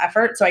give it some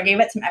effort. So I gave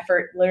it some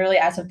effort literally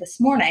as of this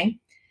morning.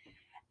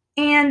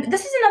 And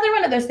this is another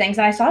one of those things.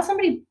 And I saw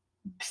somebody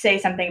say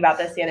something about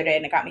this the other day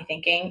and it got me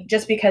thinking,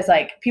 just because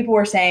like people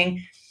were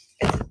saying,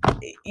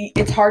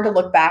 it's hard to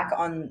look back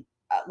on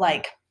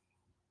like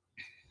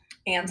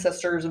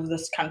ancestors of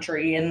this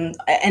country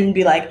and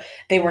be like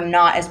they were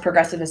not as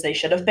progressive as they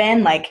should have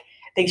been. Like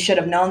they should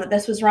have known that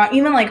this was wrong.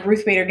 Even like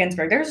Ruth Bader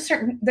Ginsburg,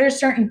 there's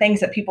certain things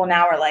that people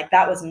now are like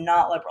that was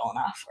not liberal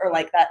enough or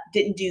like that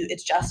didn't do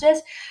its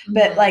justice.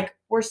 But like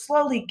we're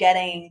slowly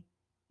getting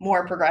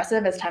more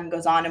progressive as time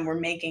goes on and we're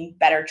making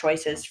better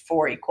choices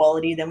for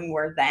equality than we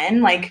were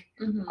then. Like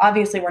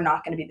obviously we're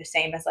not going to be the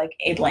same as like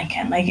Abe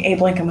Lincoln. Like Abe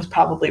Lincoln was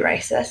probably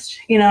racist,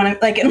 you know, and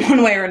like in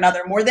one way or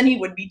another more than he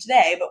would be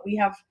today, but we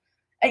have,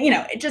 you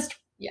know, it just,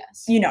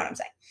 yes, you know what I'm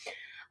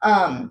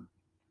saying.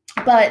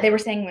 But they were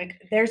saying like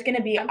there's going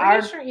to be I'm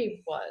pretty sure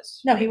he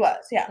was. No, he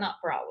was. Yeah. Not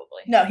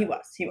probably. No, he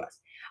was.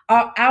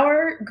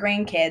 Our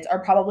grandkids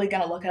are probably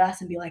going to look at us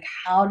and be like,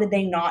 how did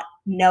they not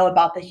know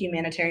about the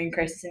humanitarian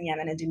crisis in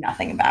Yemen and do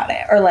nothing about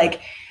it? Or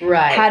like,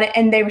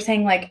 and they were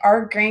saying like,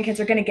 our grandkids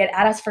are going to get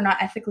at us for not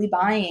ethically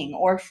buying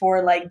or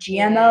for like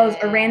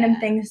GMOs or random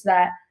things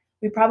that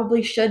we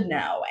probably should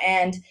know.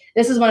 And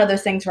this is one of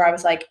those things where I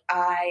was like,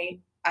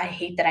 I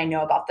hate that I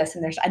know about this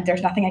and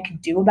there's nothing I can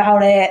do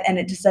about it. And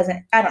it just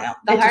doesn't, I don't know.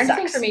 The hard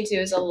thing for me too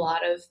is a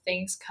lot of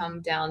things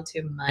come down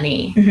to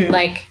money.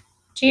 Like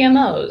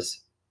GMOs.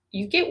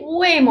 You get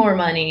way more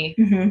money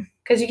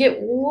because you get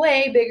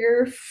way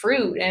bigger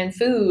fruit and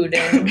food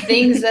and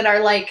things that are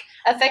like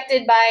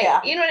affected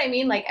by, you know what I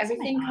mean? Like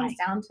everything comes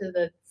down to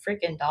the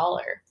freaking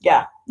dollar.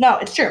 Yeah. No,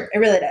 it's true. It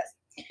really does.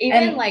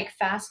 Even like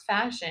fast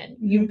fashion,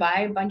 you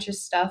buy a bunch of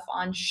stuff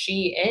on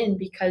Shein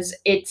because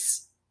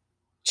it's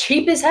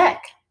cheap as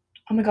heck.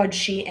 Oh my God,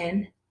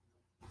 Shein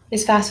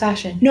is fast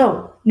fashion.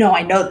 No,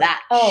 I know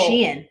that. Oh.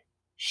 Shein.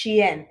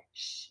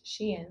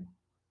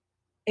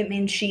 It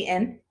means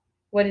Shein.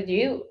 What did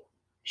you?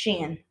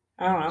 Shein.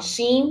 I don't know.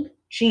 Shein.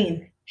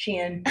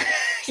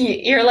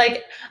 You're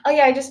like, oh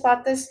yeah, I just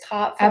bought this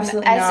top from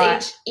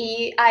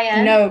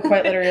SHEIN. No,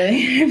 quite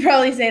literally. I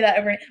probably say that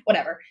over.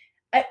 Whatever.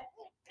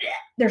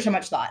 There's so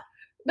much thought.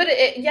 But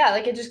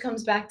it just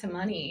comes back to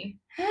money,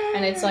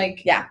 and it's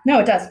like, yeah, no,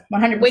 it does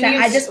 100%. When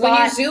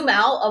you zoom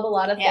out of a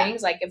lot of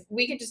things, like if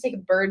we could just take a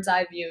bird's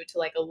eye view to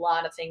like a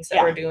lot of things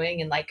that we're doing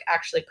and like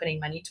actually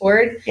putting money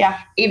toward. Yeah.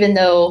 Even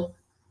though.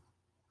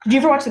 Did you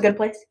ever watch The Good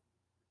Place?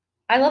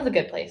 I love The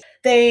Good Place.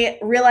 They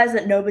realize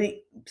that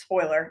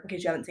spoiler, in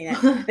case you haven't seen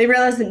it, they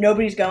realize that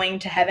nobody's going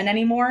to heaven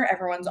anymore.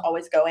 Everyone's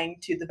always going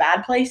to the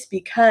bad place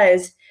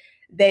because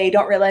they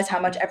don't realize how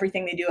much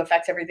everything they do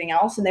affects everything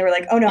else. And they were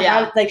like, oh no,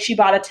 how, like she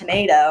bought a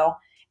tomato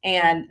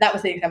And that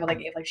was the example they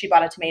gave. Like, she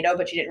bought a tomato,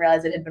 but she didn't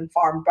realize it had been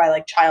farmed by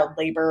like child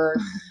labor,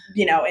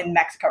 in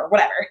Mexico or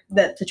whatever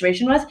the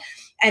situation was.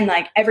 And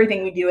like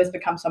everything we do has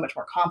become so much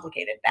more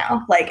complicated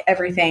now. Like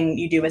everything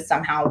you do is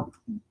somehow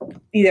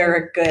either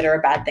a good or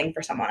a bad thing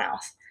for someone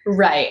else.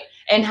 Right.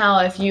 And how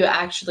if you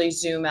actually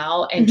zoom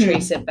out and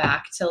trace it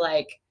back to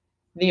like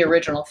the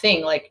original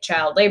thing, like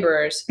child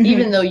laborers,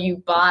 even though you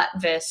bought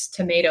this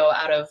tomato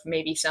out of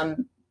maybe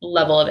some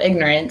level of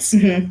ignorance,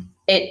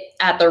 it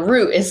at the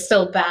root is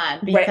still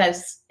bad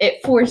because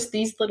it forced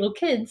these little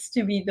kids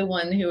to be the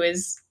one who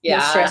is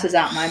It stresses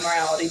out my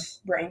morality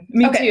brain.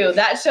 Me too.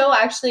 That show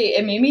actually,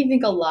 it made me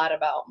think a lot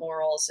about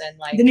morals and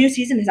like the new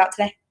season is out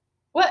today.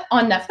 What,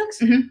 on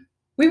Netflix?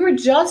 We were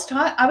just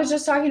I was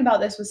just talking about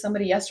this with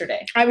somebody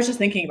yesterday. I was just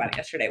thinking about it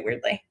yesterday,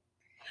 weirdly.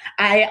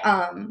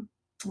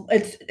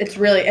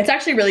 It's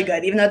actually really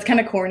good, even though it's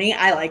kind of corny.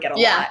 I like it a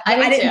lot.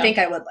 I didn't think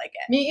I would like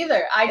it. Me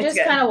either. I just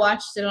kind of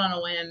watched it on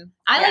a whim.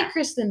 I like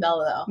Kristen Bell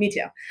though. Me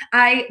too.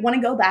 I want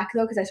to go back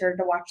though because I started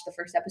to watch the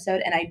first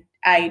episode and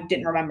I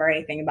didn't remember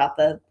anything about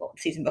the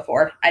season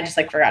before. I just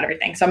like forgot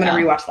everything, so I'm gonna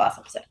rewatch the last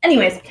episode.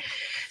 Anyways,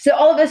 so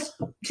all of this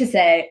to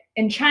say,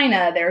 in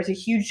China there's a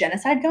huge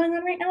genocide going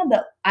on right now.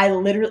 That I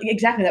literally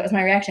that was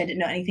my reaction. I didn't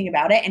know anything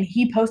about it, and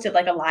he posted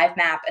like a live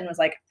map and was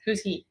like, "Who's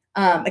he?"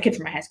 A kid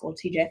from my high school,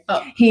 TJ.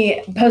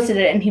 He posted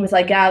it and he was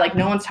like, yeah, like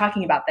no one's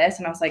talking about this.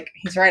 And I was like,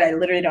 he's right. I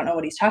literally don't know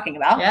what he's talking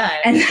about. Yeah.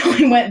 And then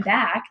I went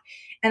back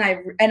and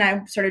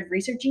I started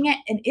researching it,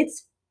 and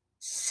it's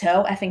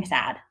so effing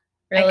sad.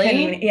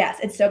 Really? Yes,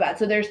 it's so bad.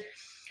 So there's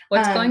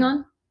what's going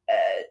on?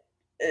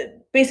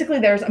 Basically,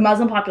 there's a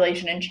Muslim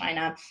population in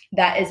China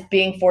that is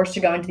being forced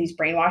to go into these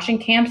brainwashing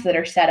camps that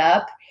are set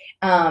up.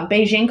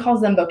 Beijing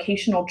calls them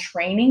vocational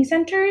training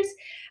centers.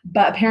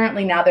 But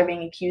apparently now they're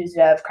being accused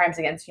of crimes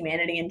against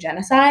humanity and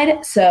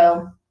genocide.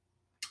 So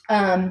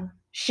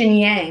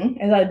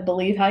Xinjiang, as I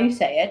believe how you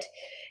say it,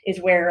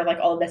 is where like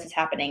all of this is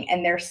happening.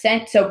 And they're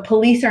sent, so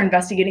police are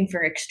investigating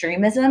for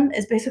extremism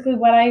is basically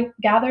what I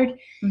gathered.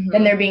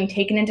 Then they're being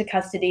taken into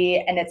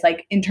custody, and it's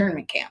like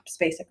internment camps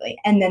basically.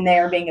 And then they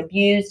are being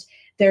abused.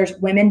 There's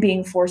women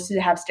being forced to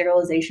have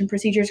sterilization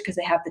procedures because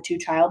they have the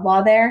 2-child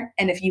law there.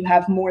 And if you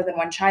have more than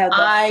one child,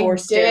 they'll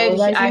force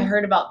sterilization. I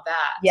heard about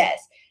that.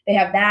 Yes. They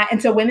have that.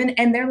 And so women,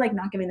 and they're like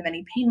not giving them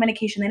any pain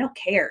medication. They don't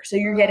care. So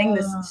you're getting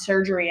this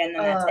surgery and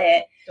then that's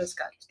it.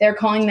 They're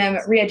calling them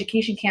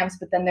re-education camps,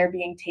 but then they're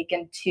being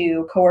taken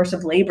to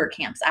coercive labor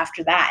camps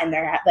after that. And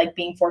they're like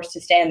being forced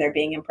to stay and they're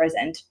being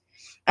imprisoned.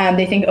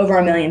 They think over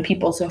 1 million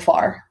people so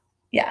far.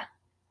 Yeah.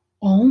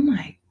 Oh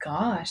my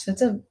gosh.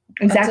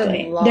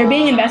 Exactly. They're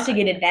being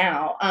investigated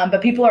now.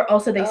 But people are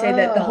also, they say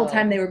that the whole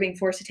time they were being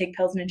forced to take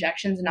pills and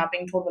injections and not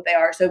being told what they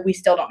are. So we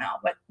still don't know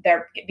what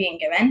they're being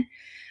given.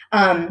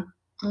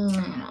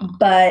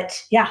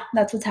 But yeah,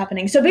 that's what's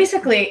happening. So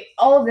basically,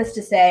 all of this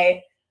to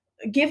say,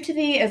 give to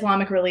the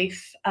Islamic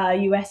Relief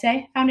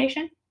USA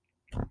Foundation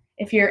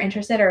if you're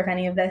interested, or if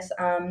any of this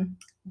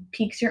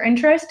piques your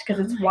interest,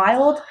 because it's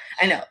wild.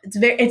 I know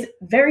it's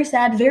very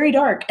sad, very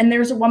dark. And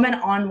there's a woman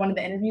on one of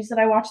the interviews that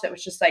I watched that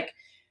was just like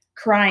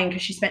crying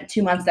because she spent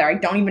 2 months there. I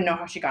don't even know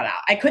how she got out.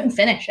 I couldn't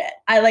finish it.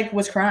 I like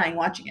was crying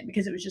watching it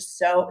because it was just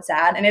so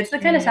sad. And it's the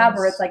kind of sad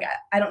where it's like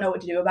I don't know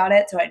what to do about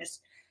it, so I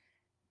just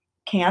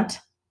can't.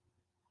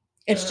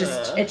 It's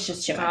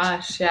just too much.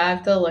 Gosh, yeah, I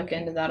have to look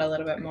into that a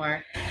little bit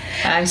more.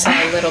 I saw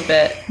a little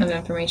bit of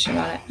information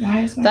about it.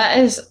 Why is that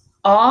is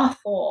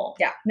awful.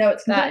 Yeah, no,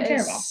 it's completely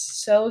terrible.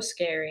 So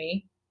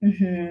scary.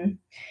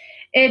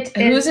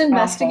 Who's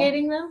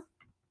investigating them?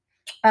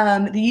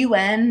 The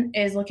UN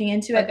is looking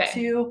into it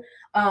too.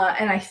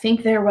 And I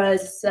think there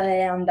was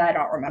I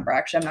don't remember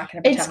actually. I'm not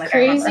going to pretend like I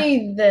remember. It's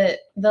crazy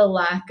the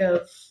lack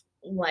of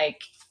like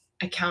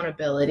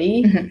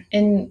accountability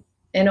in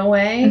a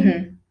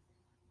way.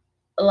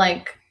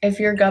 Like if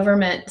your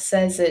government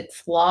says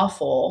it's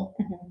lawful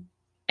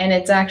and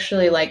it's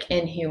actually like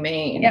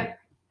inhumane. Yeah.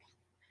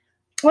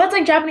 Well, it's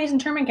like Japanese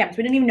internment camps.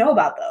 We didn't even know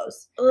about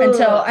those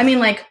until,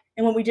 and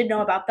what we did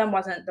know about them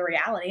wasn't the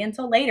reality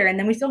until later. And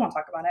then we still don't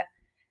talk about it.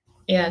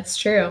 Yeah, it's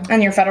true.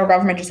 And your federal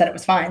government just said it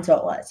was fine. So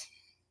it was.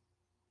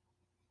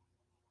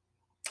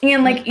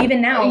 And like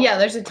even now. Yeah,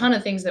 there's a ton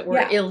of things that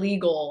were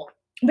illegal.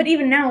 But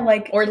even now,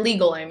 like. Or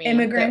legal, I mean.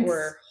 Immigrants. That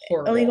were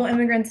horrible. Illegal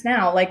immigrants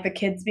now, like the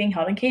kids being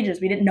held in cages.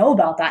 We didn't know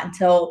about that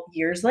until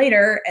years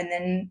later. And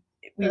then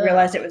we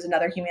realized it was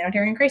another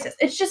humanitarian crisis.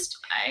 It's just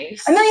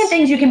a million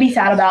things you can be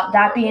sad about.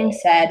 That being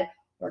said,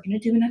 we're going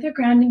to do another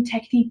grounding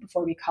technique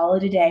before we call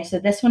it a day. So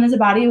this one is a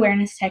body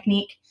awareness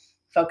technique.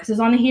 Focuses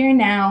on the here and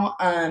now.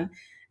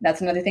 That's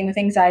another thing with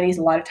anxiety is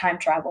a lot of time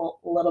travel,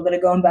 a little bit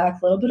of going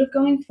back, a little bit of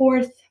going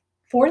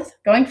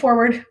going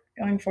forward.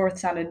 Going forth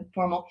sounded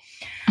formal.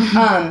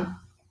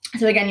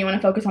 So again, you want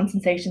to focus on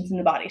sensations in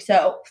the body.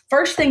 So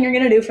first thing you're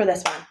going to do for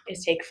this one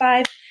is take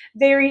 5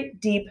 very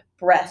deep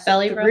breaths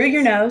through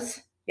your nose.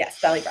 Yes,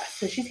 belly breaths.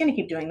 So she's going to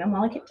keep doing them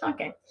while I keep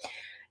talking.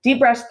 Deep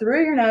breaths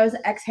through your nose,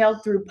 exhale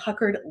through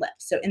puckered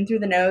lips. So in through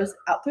the nose,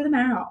 out through the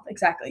mouth.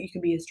 Exactly. You can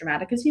be as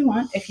dramatic as you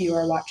want. If you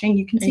are watching,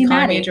 you can see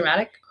Maddie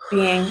dramatic.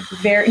 Being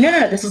very,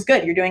 no, this is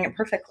good. You're doing it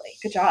perfectly.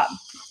 Good job.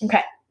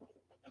 Okay.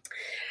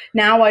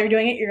 Now, while you're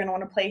doing it, you're going to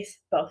want to place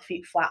both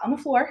feet flat on the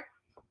floor.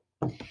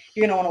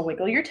 You're going to want to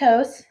wiggle your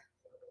toes.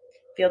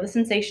 Feel the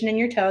sensation in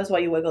your toes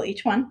while you wiggle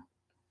each one.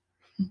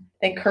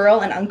 Then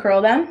curl and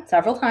uncurl them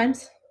several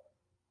times.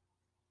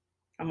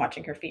 I'm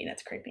watching her feet and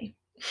it's creepy.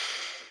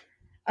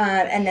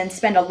 And then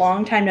spend a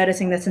long time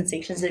noticing the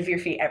sensations of your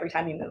feet every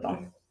time you move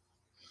them.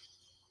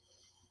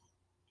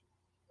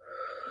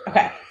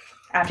 Okay.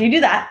 After you do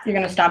that, you're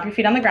going to stomp your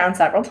feet on the ground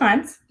several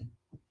times.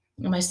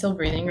 Am I still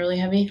breathing really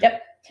heavy?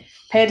 Yep.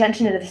 Pay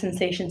attention to the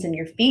sensations in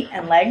your feet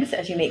and legs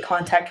as you make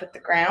contact with the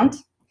ground.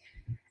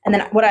 And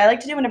then what I like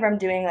to do whenever I'm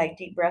doing like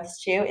deep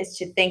breaths too is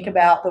to think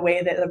about the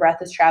way that the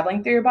breath is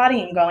traveling through your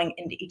body and going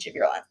into each of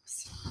your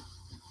limbs.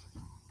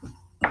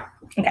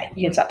 Okay,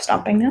 you can stop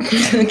stomping now.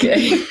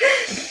 Okay.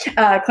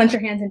 Clench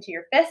your hands into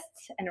your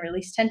fists and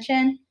release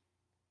tension.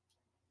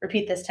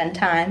 Repeat this 10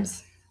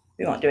 times.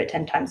 We won't do it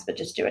 10 times, but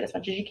just do it as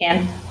much as you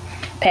can.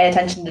 Pay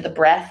attention to the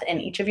breath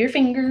in each of your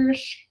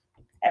fingers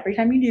every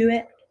time you do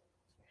it.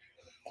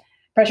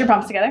 Press your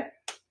palms together.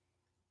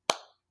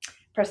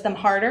 Press them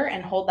harder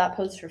and hold that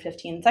pose for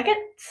 15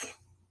 seconds.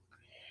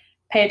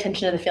 Pay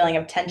attention to the feeling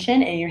of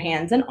tension in your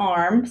hands and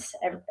arms.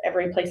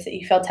 Every place that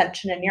you feel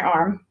tension in your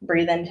arm,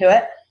 breathe into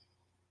it.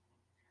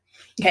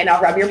 Okay,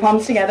 now rub your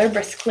palms together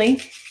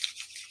briskly.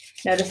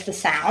 Notice the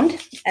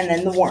sound and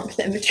then the warmth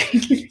in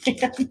between your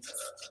hands.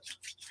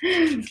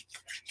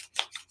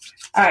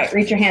 All right,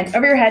 reach your hands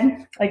over your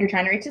head like you're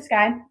trying to reach the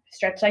sky.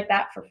 Stretch like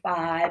that for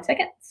 5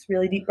 seconds.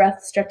 Really deep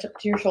breath, stretch up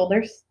to your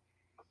shoulders.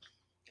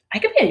 I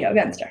could be a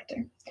yoga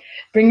instructor.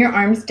 Bring your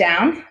arms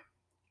down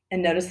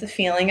and notice the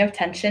feeling of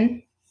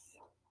tension.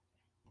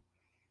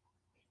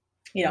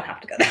 You don't have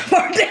to go that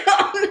far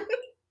down.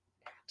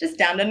 Just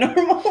down to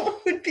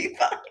normal would be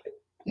fine.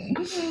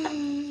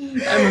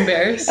 I'm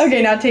embarrassed.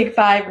 Okay, now take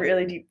 5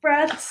 really deep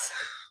breaths.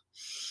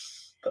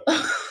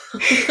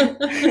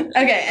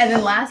 Okay, and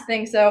then last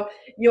thing, so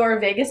your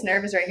vagus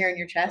nerve is right here in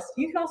your chest.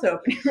 You can also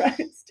open your eyes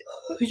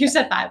too. You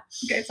said 5.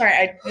 Okay, sorry,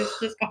 I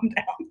just calm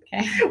down.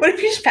 Okay. What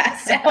if you just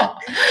passed out?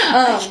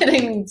 I'm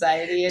getting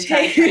anxiety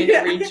attacks trying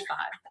to reach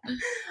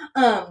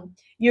 5.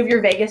 You have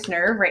your vagus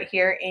nerve right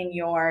here in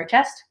your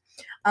chest.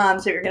 So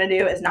what you're gonna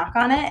do is knock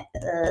on it,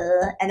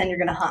 and then you're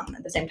gonna hum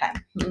at the same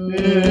time.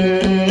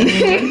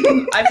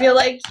 I feel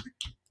like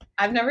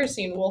I've never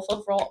seen Wolf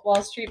of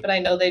Wall Street, but I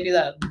know they do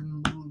that.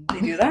 They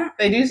do that?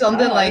 They do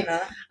something Oh, like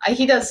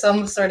he does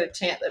some sort of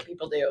chant that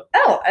people do.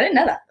 Oh, I didn't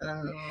know that.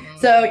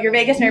 So your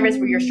vagus nerve is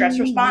for your stress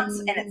response,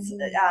 and it's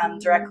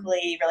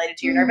directly related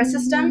to your nervous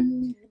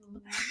system.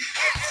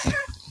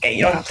 Okay,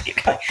 you don't have to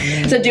keep going.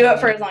 So do it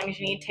for as long as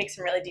you need. Take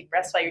some really deep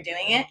breaths while you're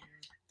doing it,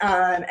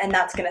 and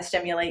that's going to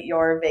stimulate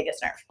your vagus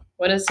nerve.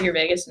 What does your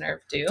vagus nerve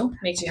do?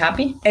 Makes you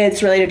happy?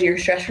 It's related to your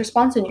stress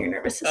response and your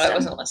nervous system. Oh, I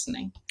wasn't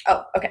listening.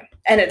 Oh, okay.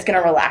 And it's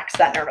going to relax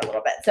that nerve a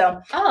little bit.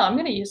 So. Oh, I'm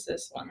going to use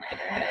this one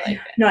later. I like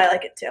it. No, I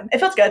like it too. It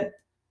feels good.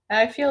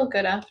 I feel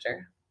good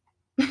after.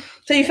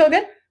 So you feel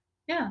good?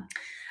 Yeah.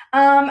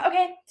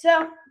 Okay.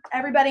 So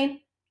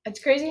everybody.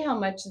 It's crazy how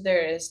much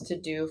there is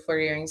to do for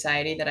your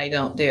anxiety that I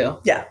don't do.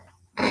 Yeah.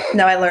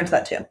 No, I learned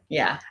that too.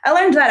 Yeah. I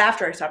learned that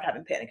after I stopped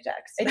having panic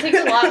attacks. It takes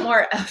a lot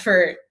more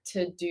effort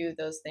to do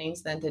those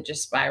things than to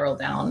just spiral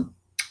down.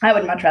 I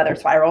would much rather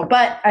spiral,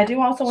 but I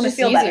do also want to just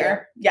feel easier.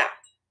 better. Yeah.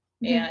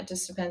 Yeah, it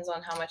just depends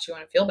on how much you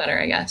want to feel better,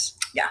 I guess.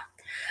 Yeah.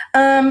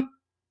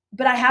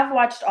 But I have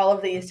watched all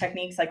of these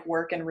techniques like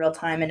work in real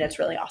time, and it's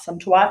really awesome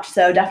to watch.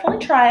 So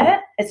definitely try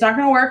it. It's not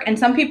going to work. And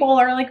some people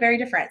are like very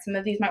different. Some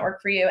of these might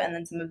work for you, and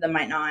then some of them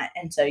might not.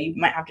 And so you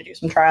might have to do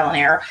some trial and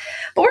error.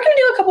 But we're going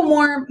to do a couple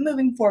more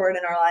moving forward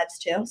in our lives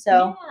too.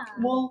 So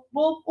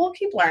we'll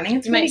keep learning.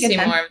 It's You might see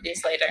time. more of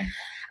these later.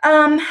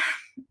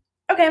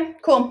 Okay,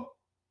 cool.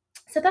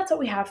 So that's what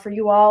we have for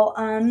you all.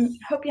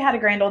 Hope you had a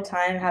grand old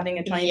time having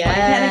a 2020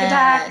 panic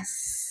attack.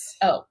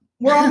 Oh,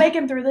 We're all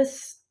making through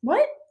this.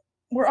 What?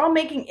 We're all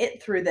making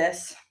it through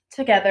this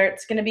together.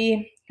 It's gonna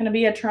be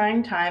a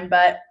trying time,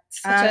 but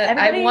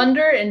I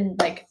wonder in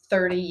like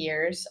 30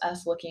 years,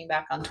 us looking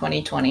back on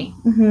 2020,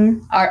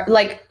 are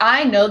like,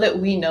 I know that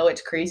we know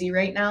it's crazy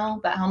right now,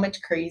 but how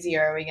much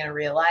crazier are we going to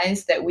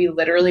realize that we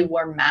literally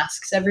wore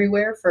masks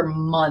everywhere for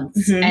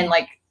months and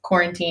like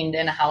quarantined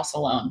in a house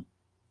alone?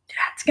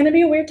 Yeah, it's gonna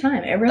be a weird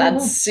time. It really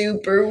That's will.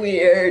 super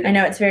weird. I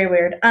know, it's very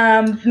weird.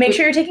 Make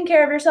sure you're taking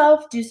care of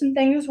yourself. Do some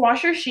things.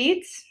 Wash your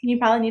sheets. You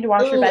probably need to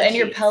wash your bed and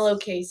your sheets.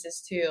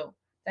 pillowcases too.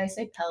 Did I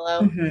say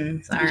pillow?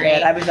 Sorry,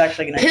 I was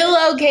actually gonna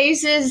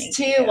pillowcases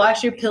too.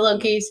 Wash your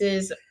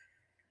pillowcases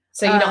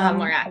so you don't have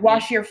more acne.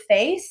 Wash your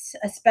face.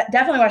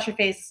 Definitely wash your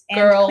face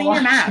and clean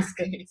your mask.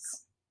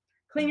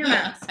 Clean your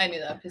mask. I knew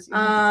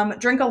that.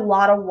 Drink a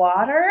lot of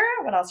water.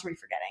 What else are we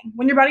forgetting?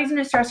 When your body's in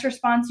a stress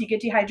response, you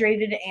get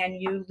dehydrated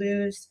and you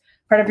lose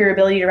part of your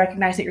ability to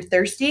recognize that you're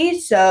thirsty.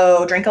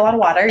 So drink a lot of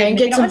water and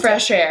get some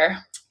fresh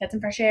air. Get some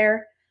fresh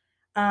air.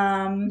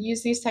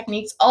 Use these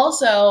techniques.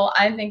 Also,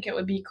 I think it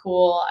would be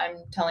cool. I'm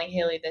telling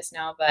Haley this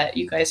now, but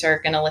you guys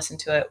are going to listen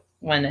to it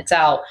when it's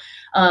out.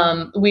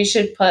 We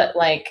should put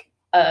like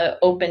a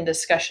open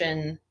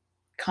discussion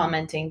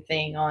commenting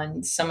thing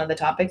on some of the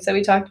topics that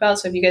we talked about.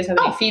 So if you guys have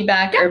any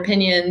feedback or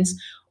opinions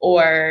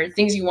or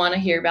things you want to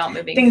hear about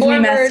moving Things forward.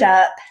 we messed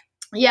up.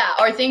 Yeah,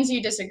 or things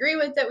you disagree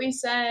with that we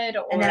said,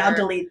 or And then I'll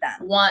delete them.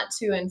 want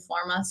to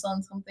inform us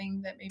on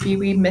something that maybe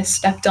we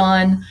misstepped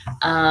on.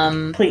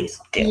 Please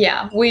do.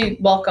 Yeah, we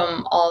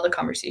welcome all the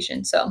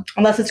conversation. So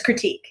unless it's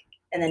critique,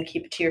 and then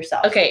keep it to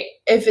yourself. Okay,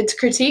 if it's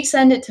critique,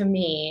 send it to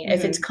me.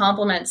 If it's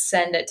compliments,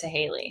 send it to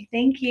Haley.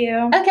 Thank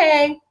you.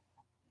 Okay.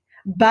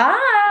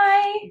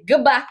 Bye.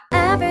 Goodbye.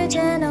 Average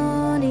and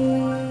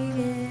only.